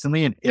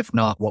consistently? And if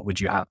not, what would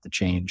you have to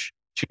change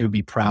to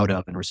be proud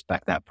of and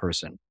respect that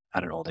person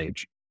at an old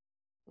age?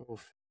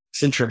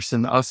 It's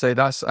interesting. I'll say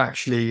that's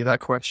actually,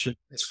 that question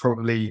is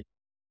probably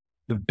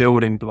the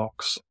building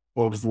blocks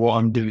of what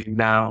I'm doing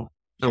now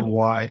and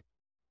why.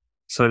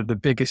 So the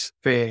biggest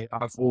fear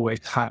I've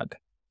always had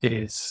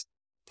is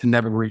to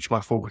never reach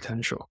my full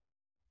potential,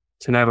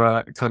 to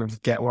never kind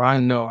of get where I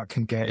know I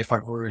can get if I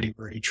really,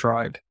 really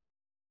tried,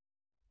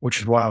 which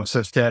is why I was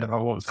so scared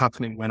about what was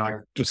happening when I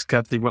just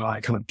kept when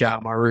I kind of get out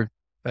of my room.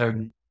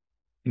 And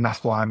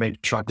that's why I made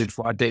sure I did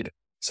what I did.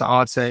 So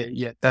I'd say,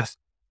 yeah, that's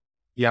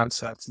the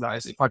answer to that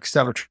is if I could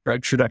have a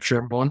trajectory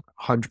I'm on,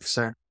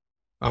 100%,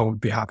 I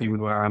would be happy with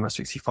where I am at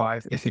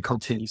 65. If it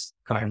continues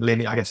kind of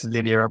linear, I guess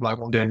linear of like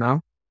what I'm doing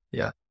now.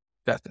 Yeah,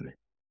 definitely.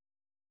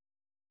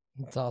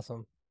 That's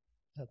awesome.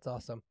 That's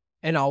awesome.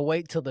 And I'll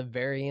wait till the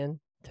very end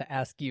to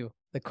ask you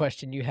the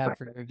question you have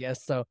for your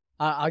guest. So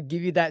I'll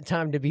give you that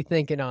time to be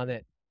thinking on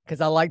it. Because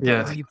I like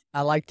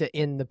to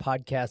end the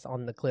podcast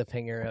on the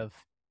cliffhanger of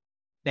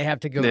they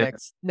have to go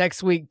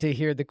next week to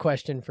hear the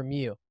question from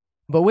you.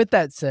 But with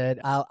that said,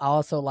 I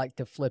also like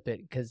to flip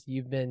it because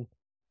you've been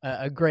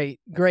a great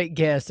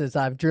guest as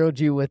I've drilled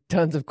you with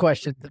tons of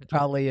questions that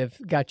probably have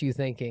got you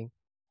thinking,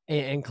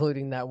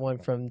 including that one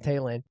from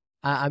Taylin.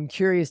 I'm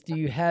curious, do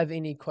you have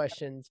any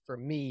questions for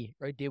me,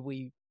 or did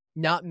we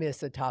not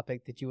miss a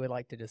topic that you would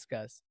like to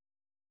discuss?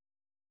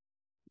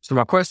 So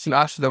my question,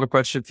 actually, another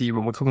question for you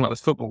when we're talking about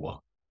this football one.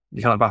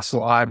 You kind of asked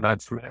what I've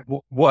learned from it.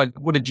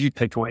 What did you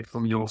take away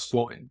from your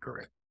sporting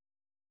career?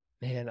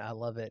 Man, I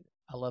love it.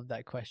 I love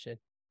that question.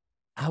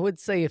 I would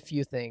say a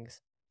few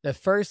things. The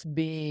first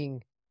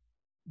being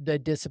the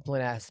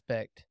discipline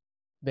aspect,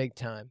 big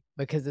time,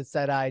 because it's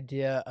that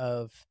idea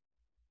of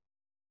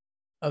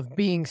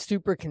being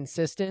super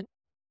consistent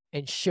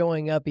and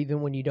showing up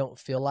even when you don't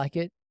feel like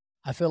it.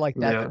 I feel like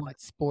that's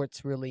what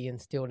sports really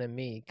instilled in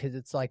me, because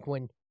it's like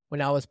when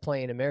I was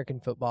playing American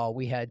football,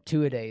 we had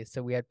 2-a-days.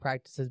 So we had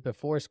practices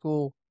before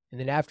school and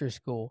then after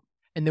school.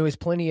 And there was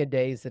plenty of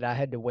days that I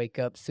had to wake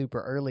up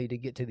super early to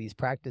get to these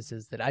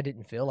practices that I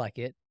didn't feel like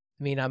it.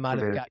 I mean, I might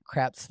have got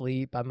crap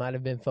sleep. I might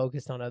have been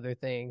focused on other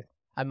things.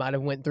 I might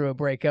have went through a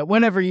breakup,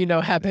 whatever,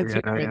 happens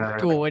when you're in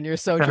school and you're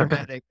so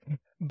dramatic.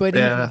 But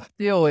even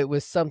still, it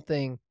was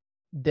something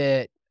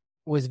that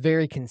was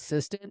very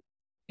consistent.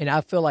 And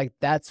I feel like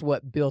that's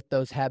what built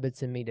those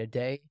habits in me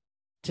today,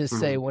 to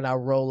say when I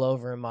roll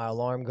over and my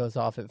alarm goes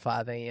off at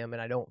 5 a.m.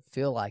 and I don't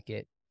feel like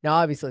it. Now,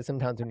 obviously,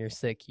 sometimes when you're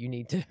sick, you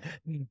need to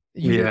need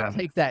to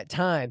take that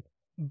time.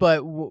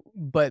 But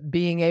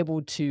being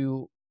able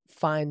to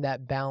find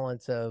that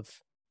balance of,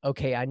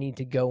 okay, I need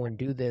to go and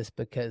do this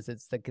because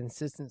it's the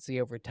consistency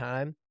over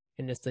time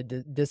and it's the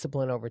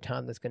discipline over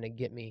time that's going to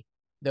get me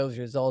those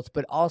results.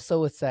 But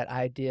also it's that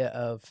idea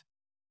of,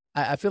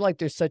 I feel like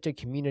there's such a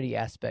community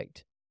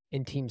aspect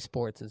in team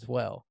sports as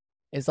well.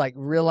 It's like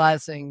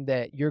realizing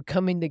that you're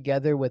coming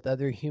together with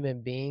other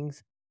human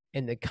beings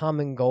and the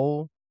common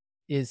goal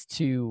is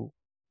to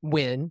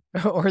win,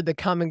 or the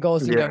common goal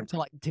is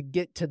to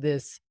get to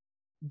this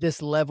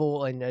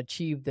level and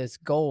achieve this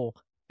goal.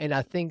 And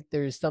I think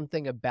there's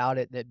something about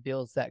it that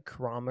builds that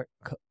camaraderie.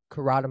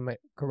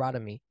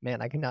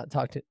 Man, I cannot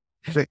talk to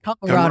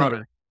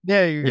camaraderie.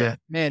 There you go.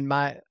 Man,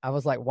 I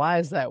was like, why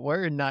is that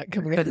word not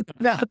coming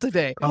out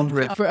today?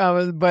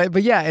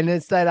 But yeah, and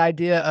it's that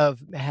idea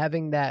of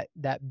having that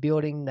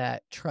building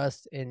that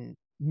trust and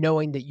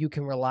knowing that you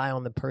can rely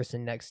on the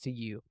person next to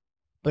you,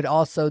 but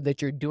also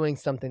that you're doing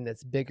something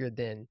that's bigger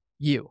than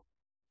you.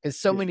 Because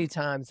so many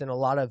times in a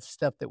lot of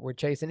stuff that we're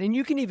chasing, and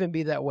you can even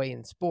be that way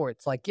in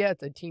sports, like, yeah,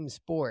 it's a team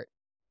sport,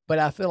 but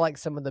I feel like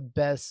some of the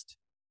best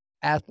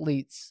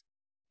athletes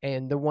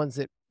and the ones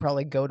that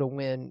probably go to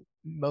win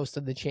most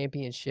of the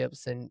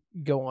championships and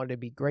go on to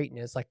be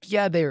greatness, like,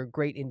 yeah, they are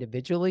great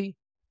individually,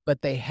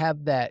 but they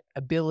have that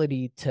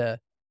ability to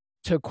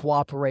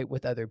cooperate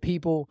with other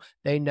people.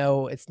 They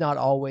know it's not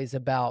always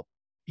about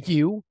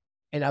you.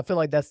 And I feel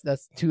like that's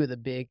two of the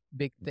big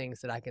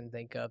things that I can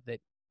think of that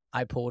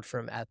I pulled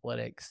from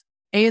athletics,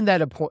 and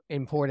that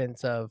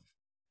importance of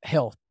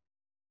health,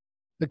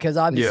 because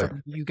obviously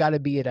you got to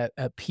be at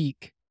a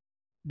peak.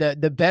 The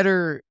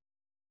better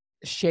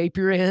shape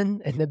you're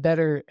in and the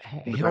better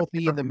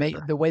healthy and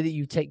the way that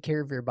you take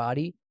care of your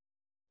body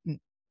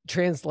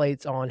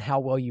translates on how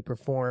well you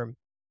perform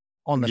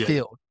on the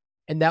field.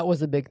 And that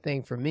was a big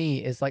thing for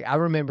me. Is like, I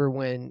remember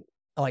when,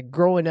 like,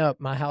 growing up,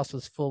 my house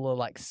was full of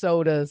like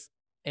sodas,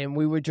 and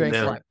we would drink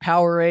like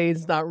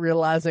Powerades, not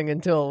realizing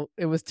until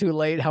it was too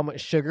late how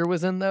much sugar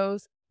was in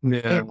those.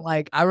 And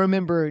like, I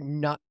remember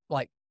not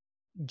like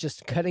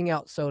just cutting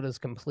out sodas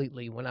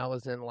completely when I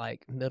was in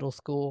like middle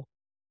school,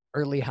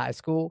 early high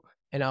school.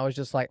 And I was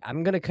just like,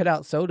 I'm going to cut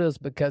out sodas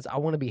because I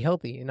want to be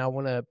healthy and I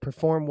want to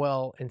perform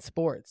well in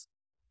sports.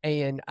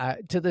 And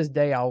to this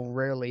day, I'll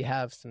rarely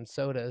have some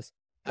sodas.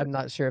 I'm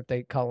not sure if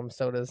they call them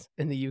sodas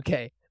in the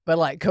UK, but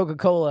like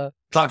Coca-Cola.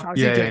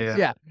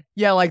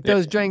 Yeah, like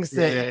those drinks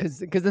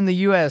because in the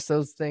US,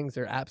 those things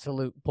are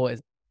absolute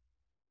poison.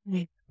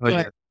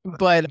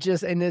 But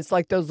just, and it's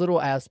like those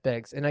little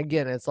aspects. And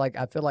again, it's like,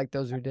 I feel like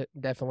those are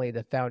definitely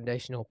the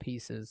foundational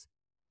pieces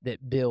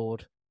that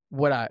build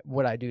what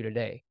I do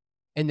today.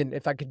 And then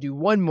if I could do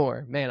one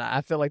more, man,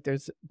 I feel like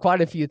there's quite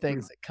a few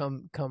things that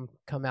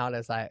come out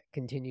as I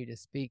continue to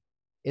speak,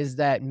 is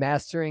that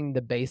mastering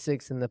the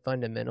basics and the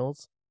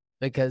fundamentals.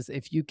 Because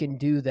if you can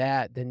do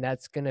that, then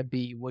that's going to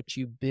be what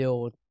you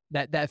build.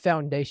 That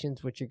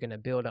foundation's what you're going to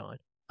build on.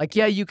 Like,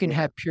 yeah, you can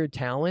have pure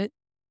talent,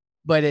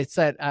 but it's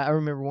that, I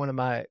remember one of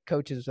my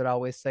coaches would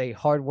always say,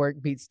 hard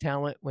work beats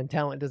talent when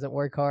talent doesn't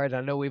work hard.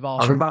 I know we've all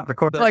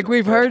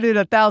we've heard it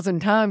 1,000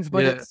 times,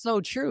 but it's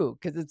so true.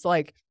 Because it's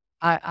like,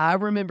 I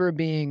remember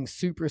being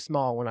super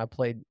small when I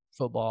played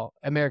football,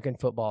 American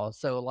football.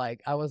 So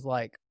like, I was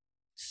like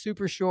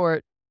super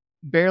short,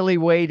 barely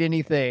weighed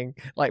anything.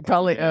 Like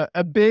probably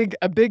a big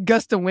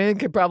gust of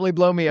wind could probably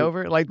blow me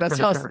over. Like that's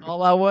how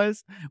small I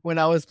was when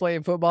I was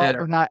playing football.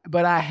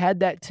 But I had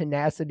that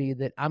tenacity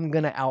that I'm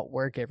gonna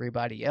outwork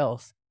everybody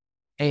else.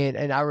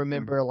 And I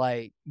remember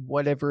like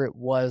whatever it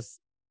was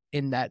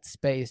in that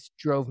space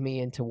drove me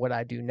into what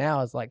I do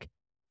now. Is like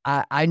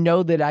I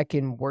know that I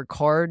can work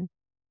hard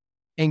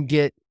and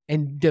get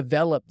and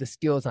develop the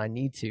skills I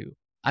need to.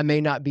 I may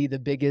not be the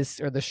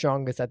biggest or the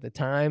strongest at the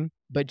time,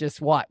 but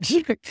just watch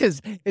because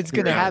it's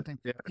going to happen.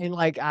 Yeah. And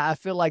like, I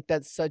feel like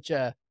that's such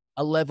a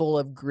level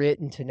of grit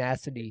and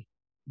tenacity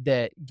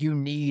that you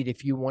need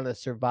if you want to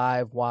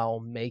survive while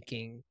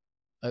making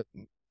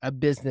a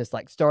business,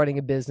 like starting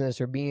a business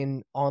or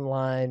being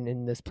online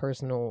in this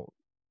personal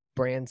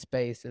brand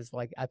space. Is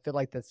like, I feel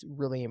like that's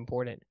really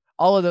important.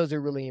 All of those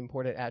are really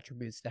important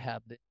attributes to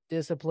have: the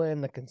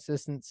discipline, the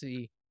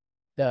consistency,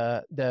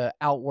 the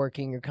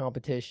outworking your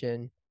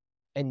competition,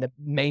 and the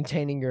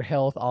maintaining your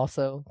health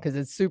also, because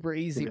it's super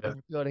easy when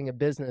you're building a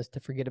business to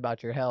forget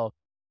about your health.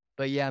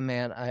 But yeah,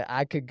 man,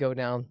 I could go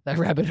down that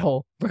rabbit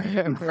hole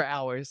for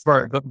hours.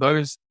 Bro,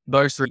 those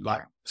three,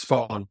 like,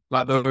 spot on.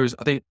 Like those,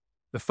 I think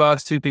the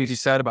first two things you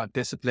said about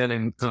discipline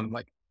and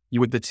like you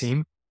with the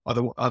team are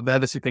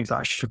the two things that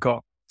I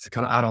forgot to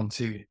kind of add on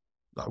to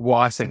like what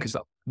I think, because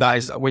that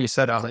is when you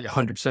said I was like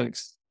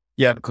 100%.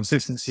 Yeah, the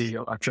consistency.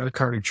 I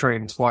currently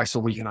train twice a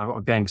week and I've got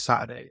a game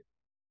Saturday.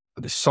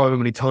 But there's so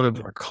many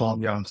times where I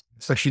can't go,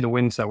 especially in the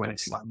winter when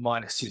it's like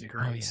 -2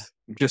 degrees.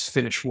 You just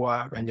finished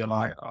work and you're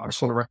like, I just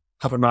want to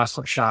have a nice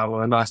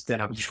shower, a nice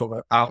dinner, but you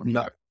feel like,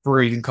 no,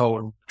 freezing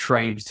cold and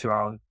train for 2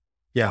 hours.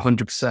 Yeah,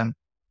 100%.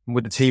 And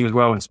with the team as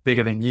well, it's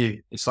bigger than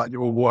you. It's like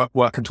you're all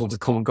working towards a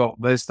common goal.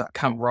 There's that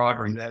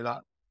camaraderie there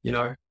that, you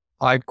know,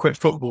 I quit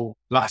football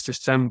last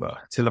December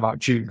till about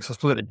June because I was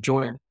still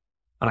enjoying it.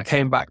 And I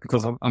came back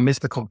because I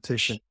missed the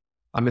competition.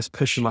 I missed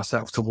pushing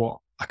myself to what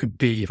I could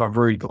be if I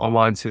really put my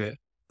mind to it,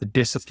 the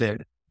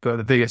discipline. But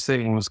the biggest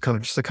thing was kind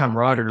of just the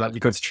camaraderie. Like you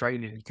go to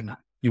training,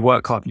 you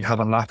work hard, you have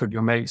a laugh with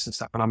your mates and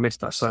stuff. And I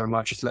missed that so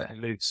much, just letting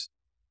loose.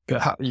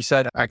 But how, you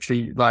said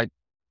actually like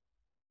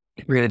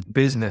really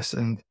business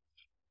and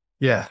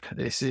yeah,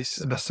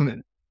 that's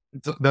something.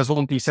 There's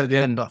one thing you said at the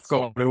end. I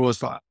forgot what it was,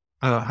 but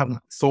I hadn't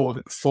thought of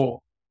it before.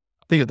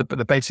 I think of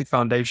the basic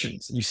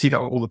foundations. You see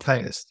that with all the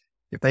players.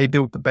 If they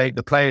build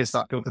the players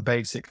that build the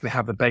basics, they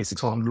have the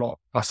basics on lock,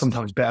 are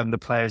sometimes better than the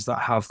players that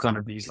have kind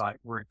of these like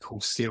really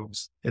cool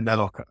skills in their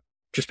locker,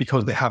 just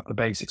because they have the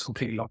basics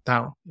completely locked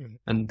down. Mm.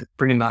 And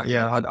bringing that,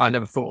 I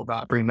never thought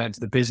about bringing that into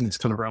the business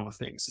kind of realm of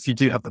things. If you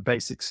do have the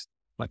basics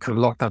like kind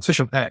of locked down,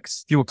 especially on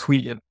X, if you're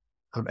tweeting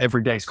kind of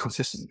every day is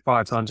consistent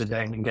 5 times a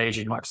day and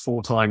engaging like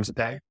 4 times a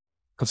day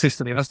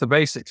consistently, that's the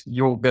basics.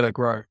 You're going to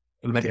grow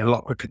and maybe a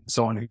lot quicker than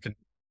someone who can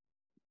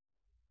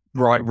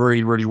write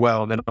really, really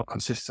well and they're not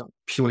consistent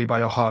purely by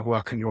your hard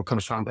work and your kind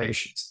of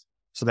foundations.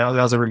 So that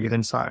was a really good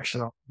insight.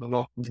 Actually,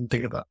 I didn't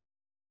think of that.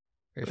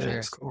 For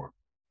sure. Cool.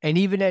 And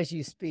even as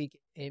you speak,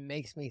 it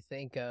makes me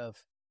think of,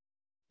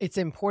 it's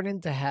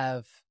important to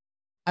have,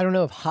 I don't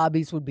know if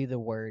hobbies would be the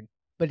word,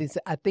 but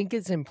I think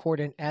it's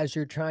important as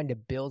you're trying to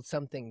build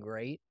something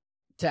great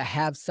to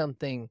have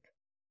something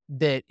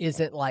that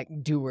isn't like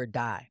do or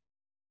die.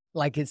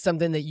 Like it's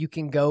something that you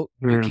can go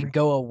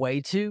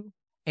away to.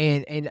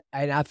 And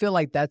I feel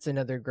like that's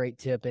another great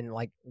tip in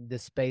like the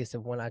space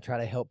of when I try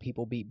to help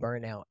people beat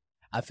burnout.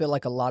 I feel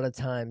like a lot of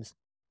times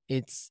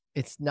it's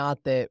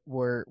not that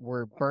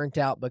we're burnt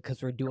out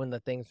because we're doing the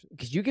things,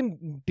 because you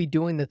can be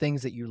doing the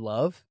things that you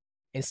love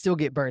and still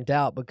get burnt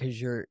out because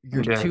you're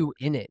too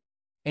in it.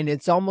 And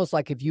it's almost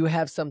like if you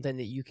have something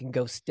that you can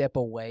go step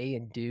away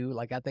and do,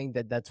 like I think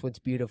that's what's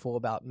beautiful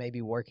about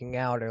maybe working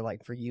out, or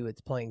like for you,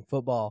 it's playing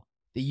football,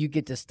 that you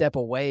get to step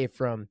away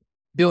from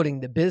building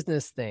the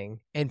business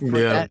thing. And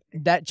for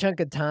that chunk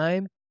of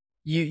time,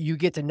 you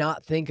get to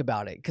not think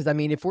about it. Cause I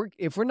mean, if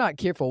we're not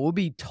careful, we'll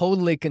be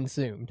totally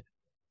consumed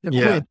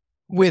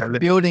with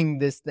building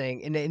this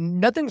thing.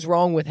 And nothing's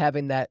wrong with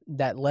having that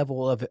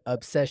level of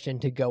obsession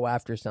to go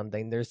after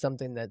something. There's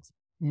something that's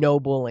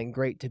noble and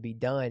great to be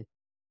done.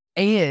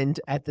 And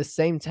at the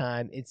same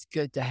time, it's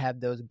good to have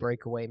those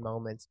breakaway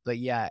moments. But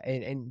yeah,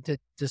 and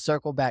to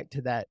circle back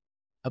to that,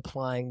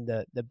 applying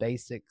the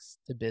basics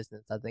to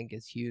business, I think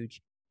is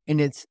huge. And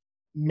it's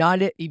not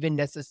even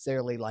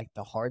necessarily like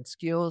the hard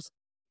skills,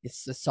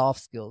 it's the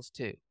soft skills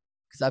too.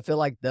 Because I feel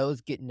like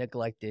those get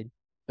neglected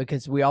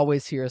because we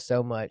always hear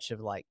so much of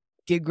like,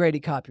 get great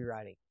at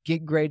copywriting,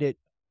 get great at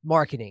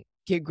marketing,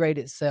 get great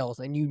at sales.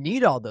 And you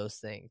need all those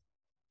things.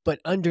 But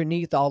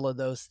underneath all of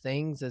those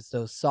things is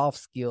those soft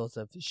skills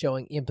of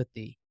showing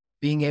empathy,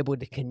 being able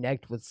to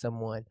connect with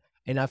someone.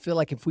 And I feel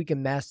like if we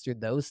can master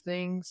those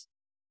things,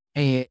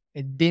 and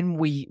then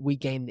we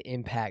gain the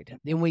impact,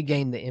 then we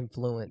gain the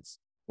influence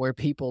where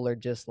people are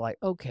just like,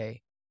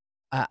 okay,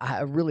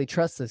 I really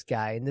trust this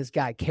guy and this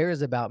guy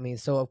cares about me.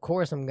 So of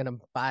course I'm going to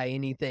buy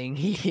anything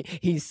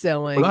he's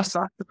selling. Well, that's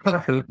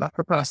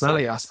the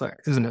personality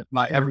aspect, isn't it?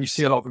 Like you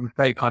see a lot of them,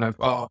 they kind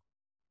of,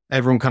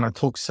 everyone kind of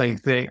talks the same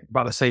thing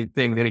about the same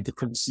thing. The only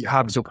difference you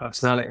have is your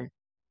personality.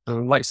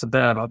 And like I said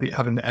there, about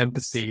having the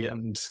empathy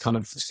and kind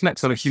of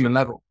connect on a human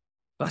level.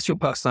 That's your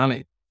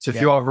personality. So if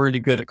you are really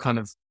good at kind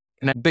of,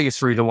 and the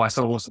biggest reason why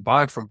someone wants to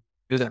buy from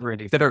isn't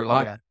really, if they don't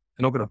like it,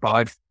 they're not going to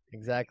buy it.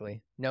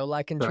 Exactly. No,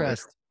 like, and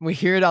trust. We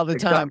hear it all the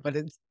time, but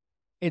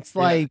it's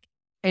like,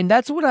 and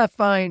that's what I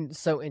find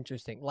so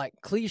interesting. Like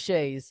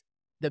cliches,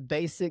 the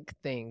basic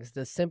things,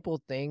 the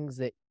simple things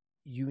that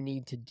we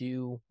need to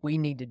do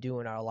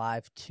in our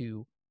life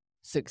to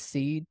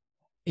succeed,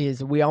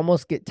 is we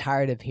almost get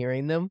tired of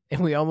hearing them and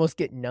we almost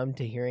get numb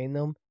to hearing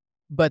them,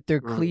 but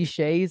they're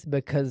cliches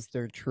because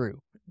they're true.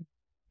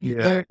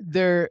 Yeah.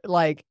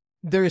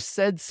 They're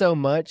said so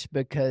much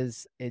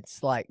because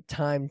it's like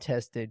time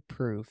tested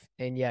proof.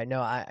 And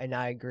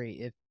I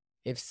agree.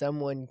 If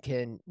someone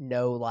can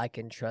know, like,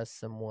 and trust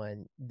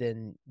someone,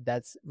 then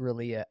that's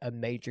really a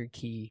major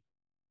key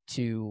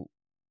to,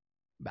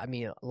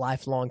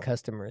 lifelong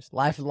customers,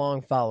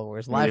 lifelong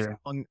followers,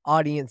 lifelong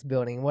audience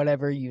building,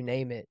 whatever you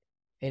name it.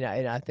 And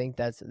I think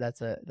that's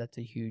a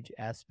huge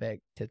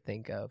aspect to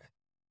think of.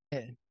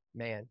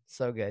 Man,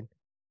 so good.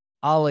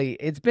 Ollie,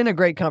 it's been a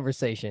great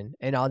conversation,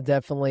 and I'll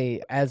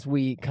definitely, as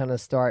we kind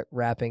of start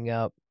wrapping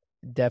up,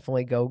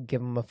 definitely go give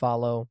him a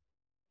follow,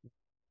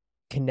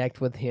 connect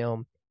with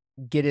him,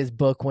 get his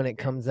book when it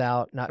comes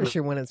out. Not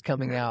sure when it's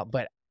coming out,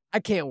 but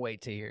I can't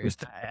wait to hear it.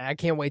 I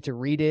can't wait to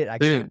read it.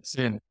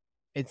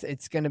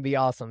 It's going to be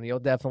awesome. You'll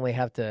definitely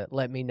have to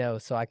let me know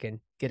so I can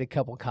get a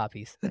couple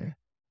copies.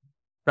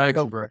 Thank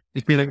you, bro.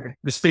 It's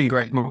been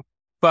great.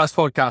 First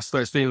podcast, so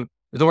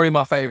it's already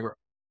my favorite.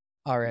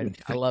 Already.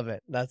 I love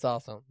it. That's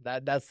awesome.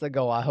 That's the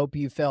goal. I hope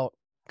you felt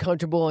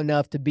comfortable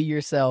enough to be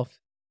yourself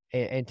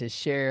and to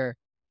share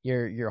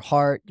your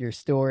heart, your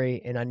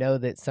story. And I know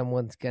that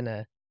someone's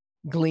gonna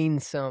glean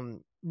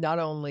some not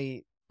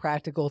only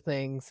practical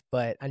things,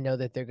 but I know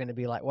that they're gonna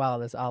be like, wow,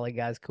 this Ollie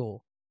guy's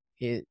cool.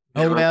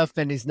 OF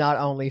and he's not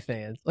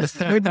OnlyFans. When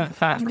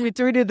you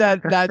tweeted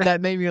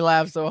that made me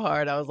laugh so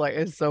hard. I was like,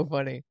 it's so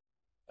funny.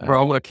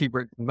 Bro, I'm gonna keep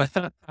it.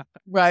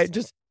 Right.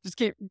 Just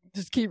keep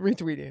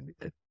retweeting.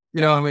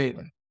 You know what I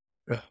mean?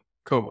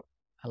 Cool.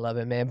 I love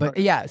it, man. But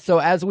yeah, so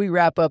as we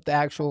wrap up the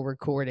actual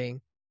recording,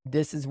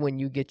 this is when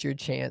you get your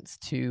chance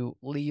to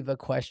leave a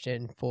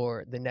question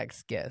for the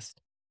next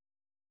guest.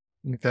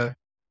 Okay.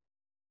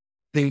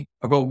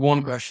 I've got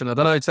one question. I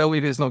don't know, tell me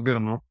if it's not good or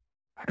not.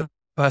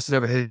 Person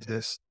ever heard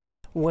this.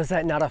 Was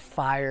that not a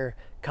fire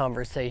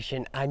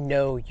conversation? I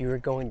know you're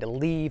going to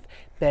leave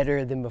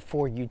better than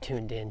before you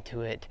tuned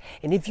into it.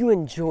 And if you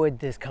enjoyed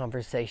this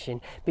conversation,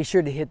 be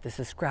sure to hit the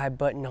subscribe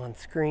button on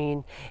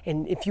screen.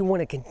 And if you want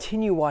to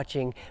continue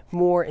watching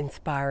more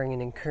inspiring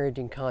and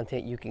encouraging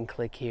content, you can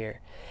click here.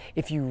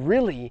 If you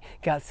really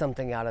got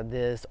something out of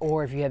this,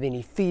 or if you have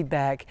any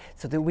feedback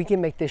so that we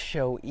can make this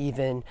show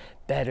even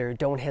better,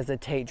 don't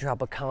hesitate,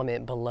 drop a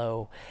comment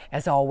below.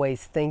 As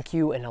always, thank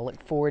you, and I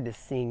look forward to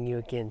seeing you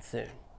again soon.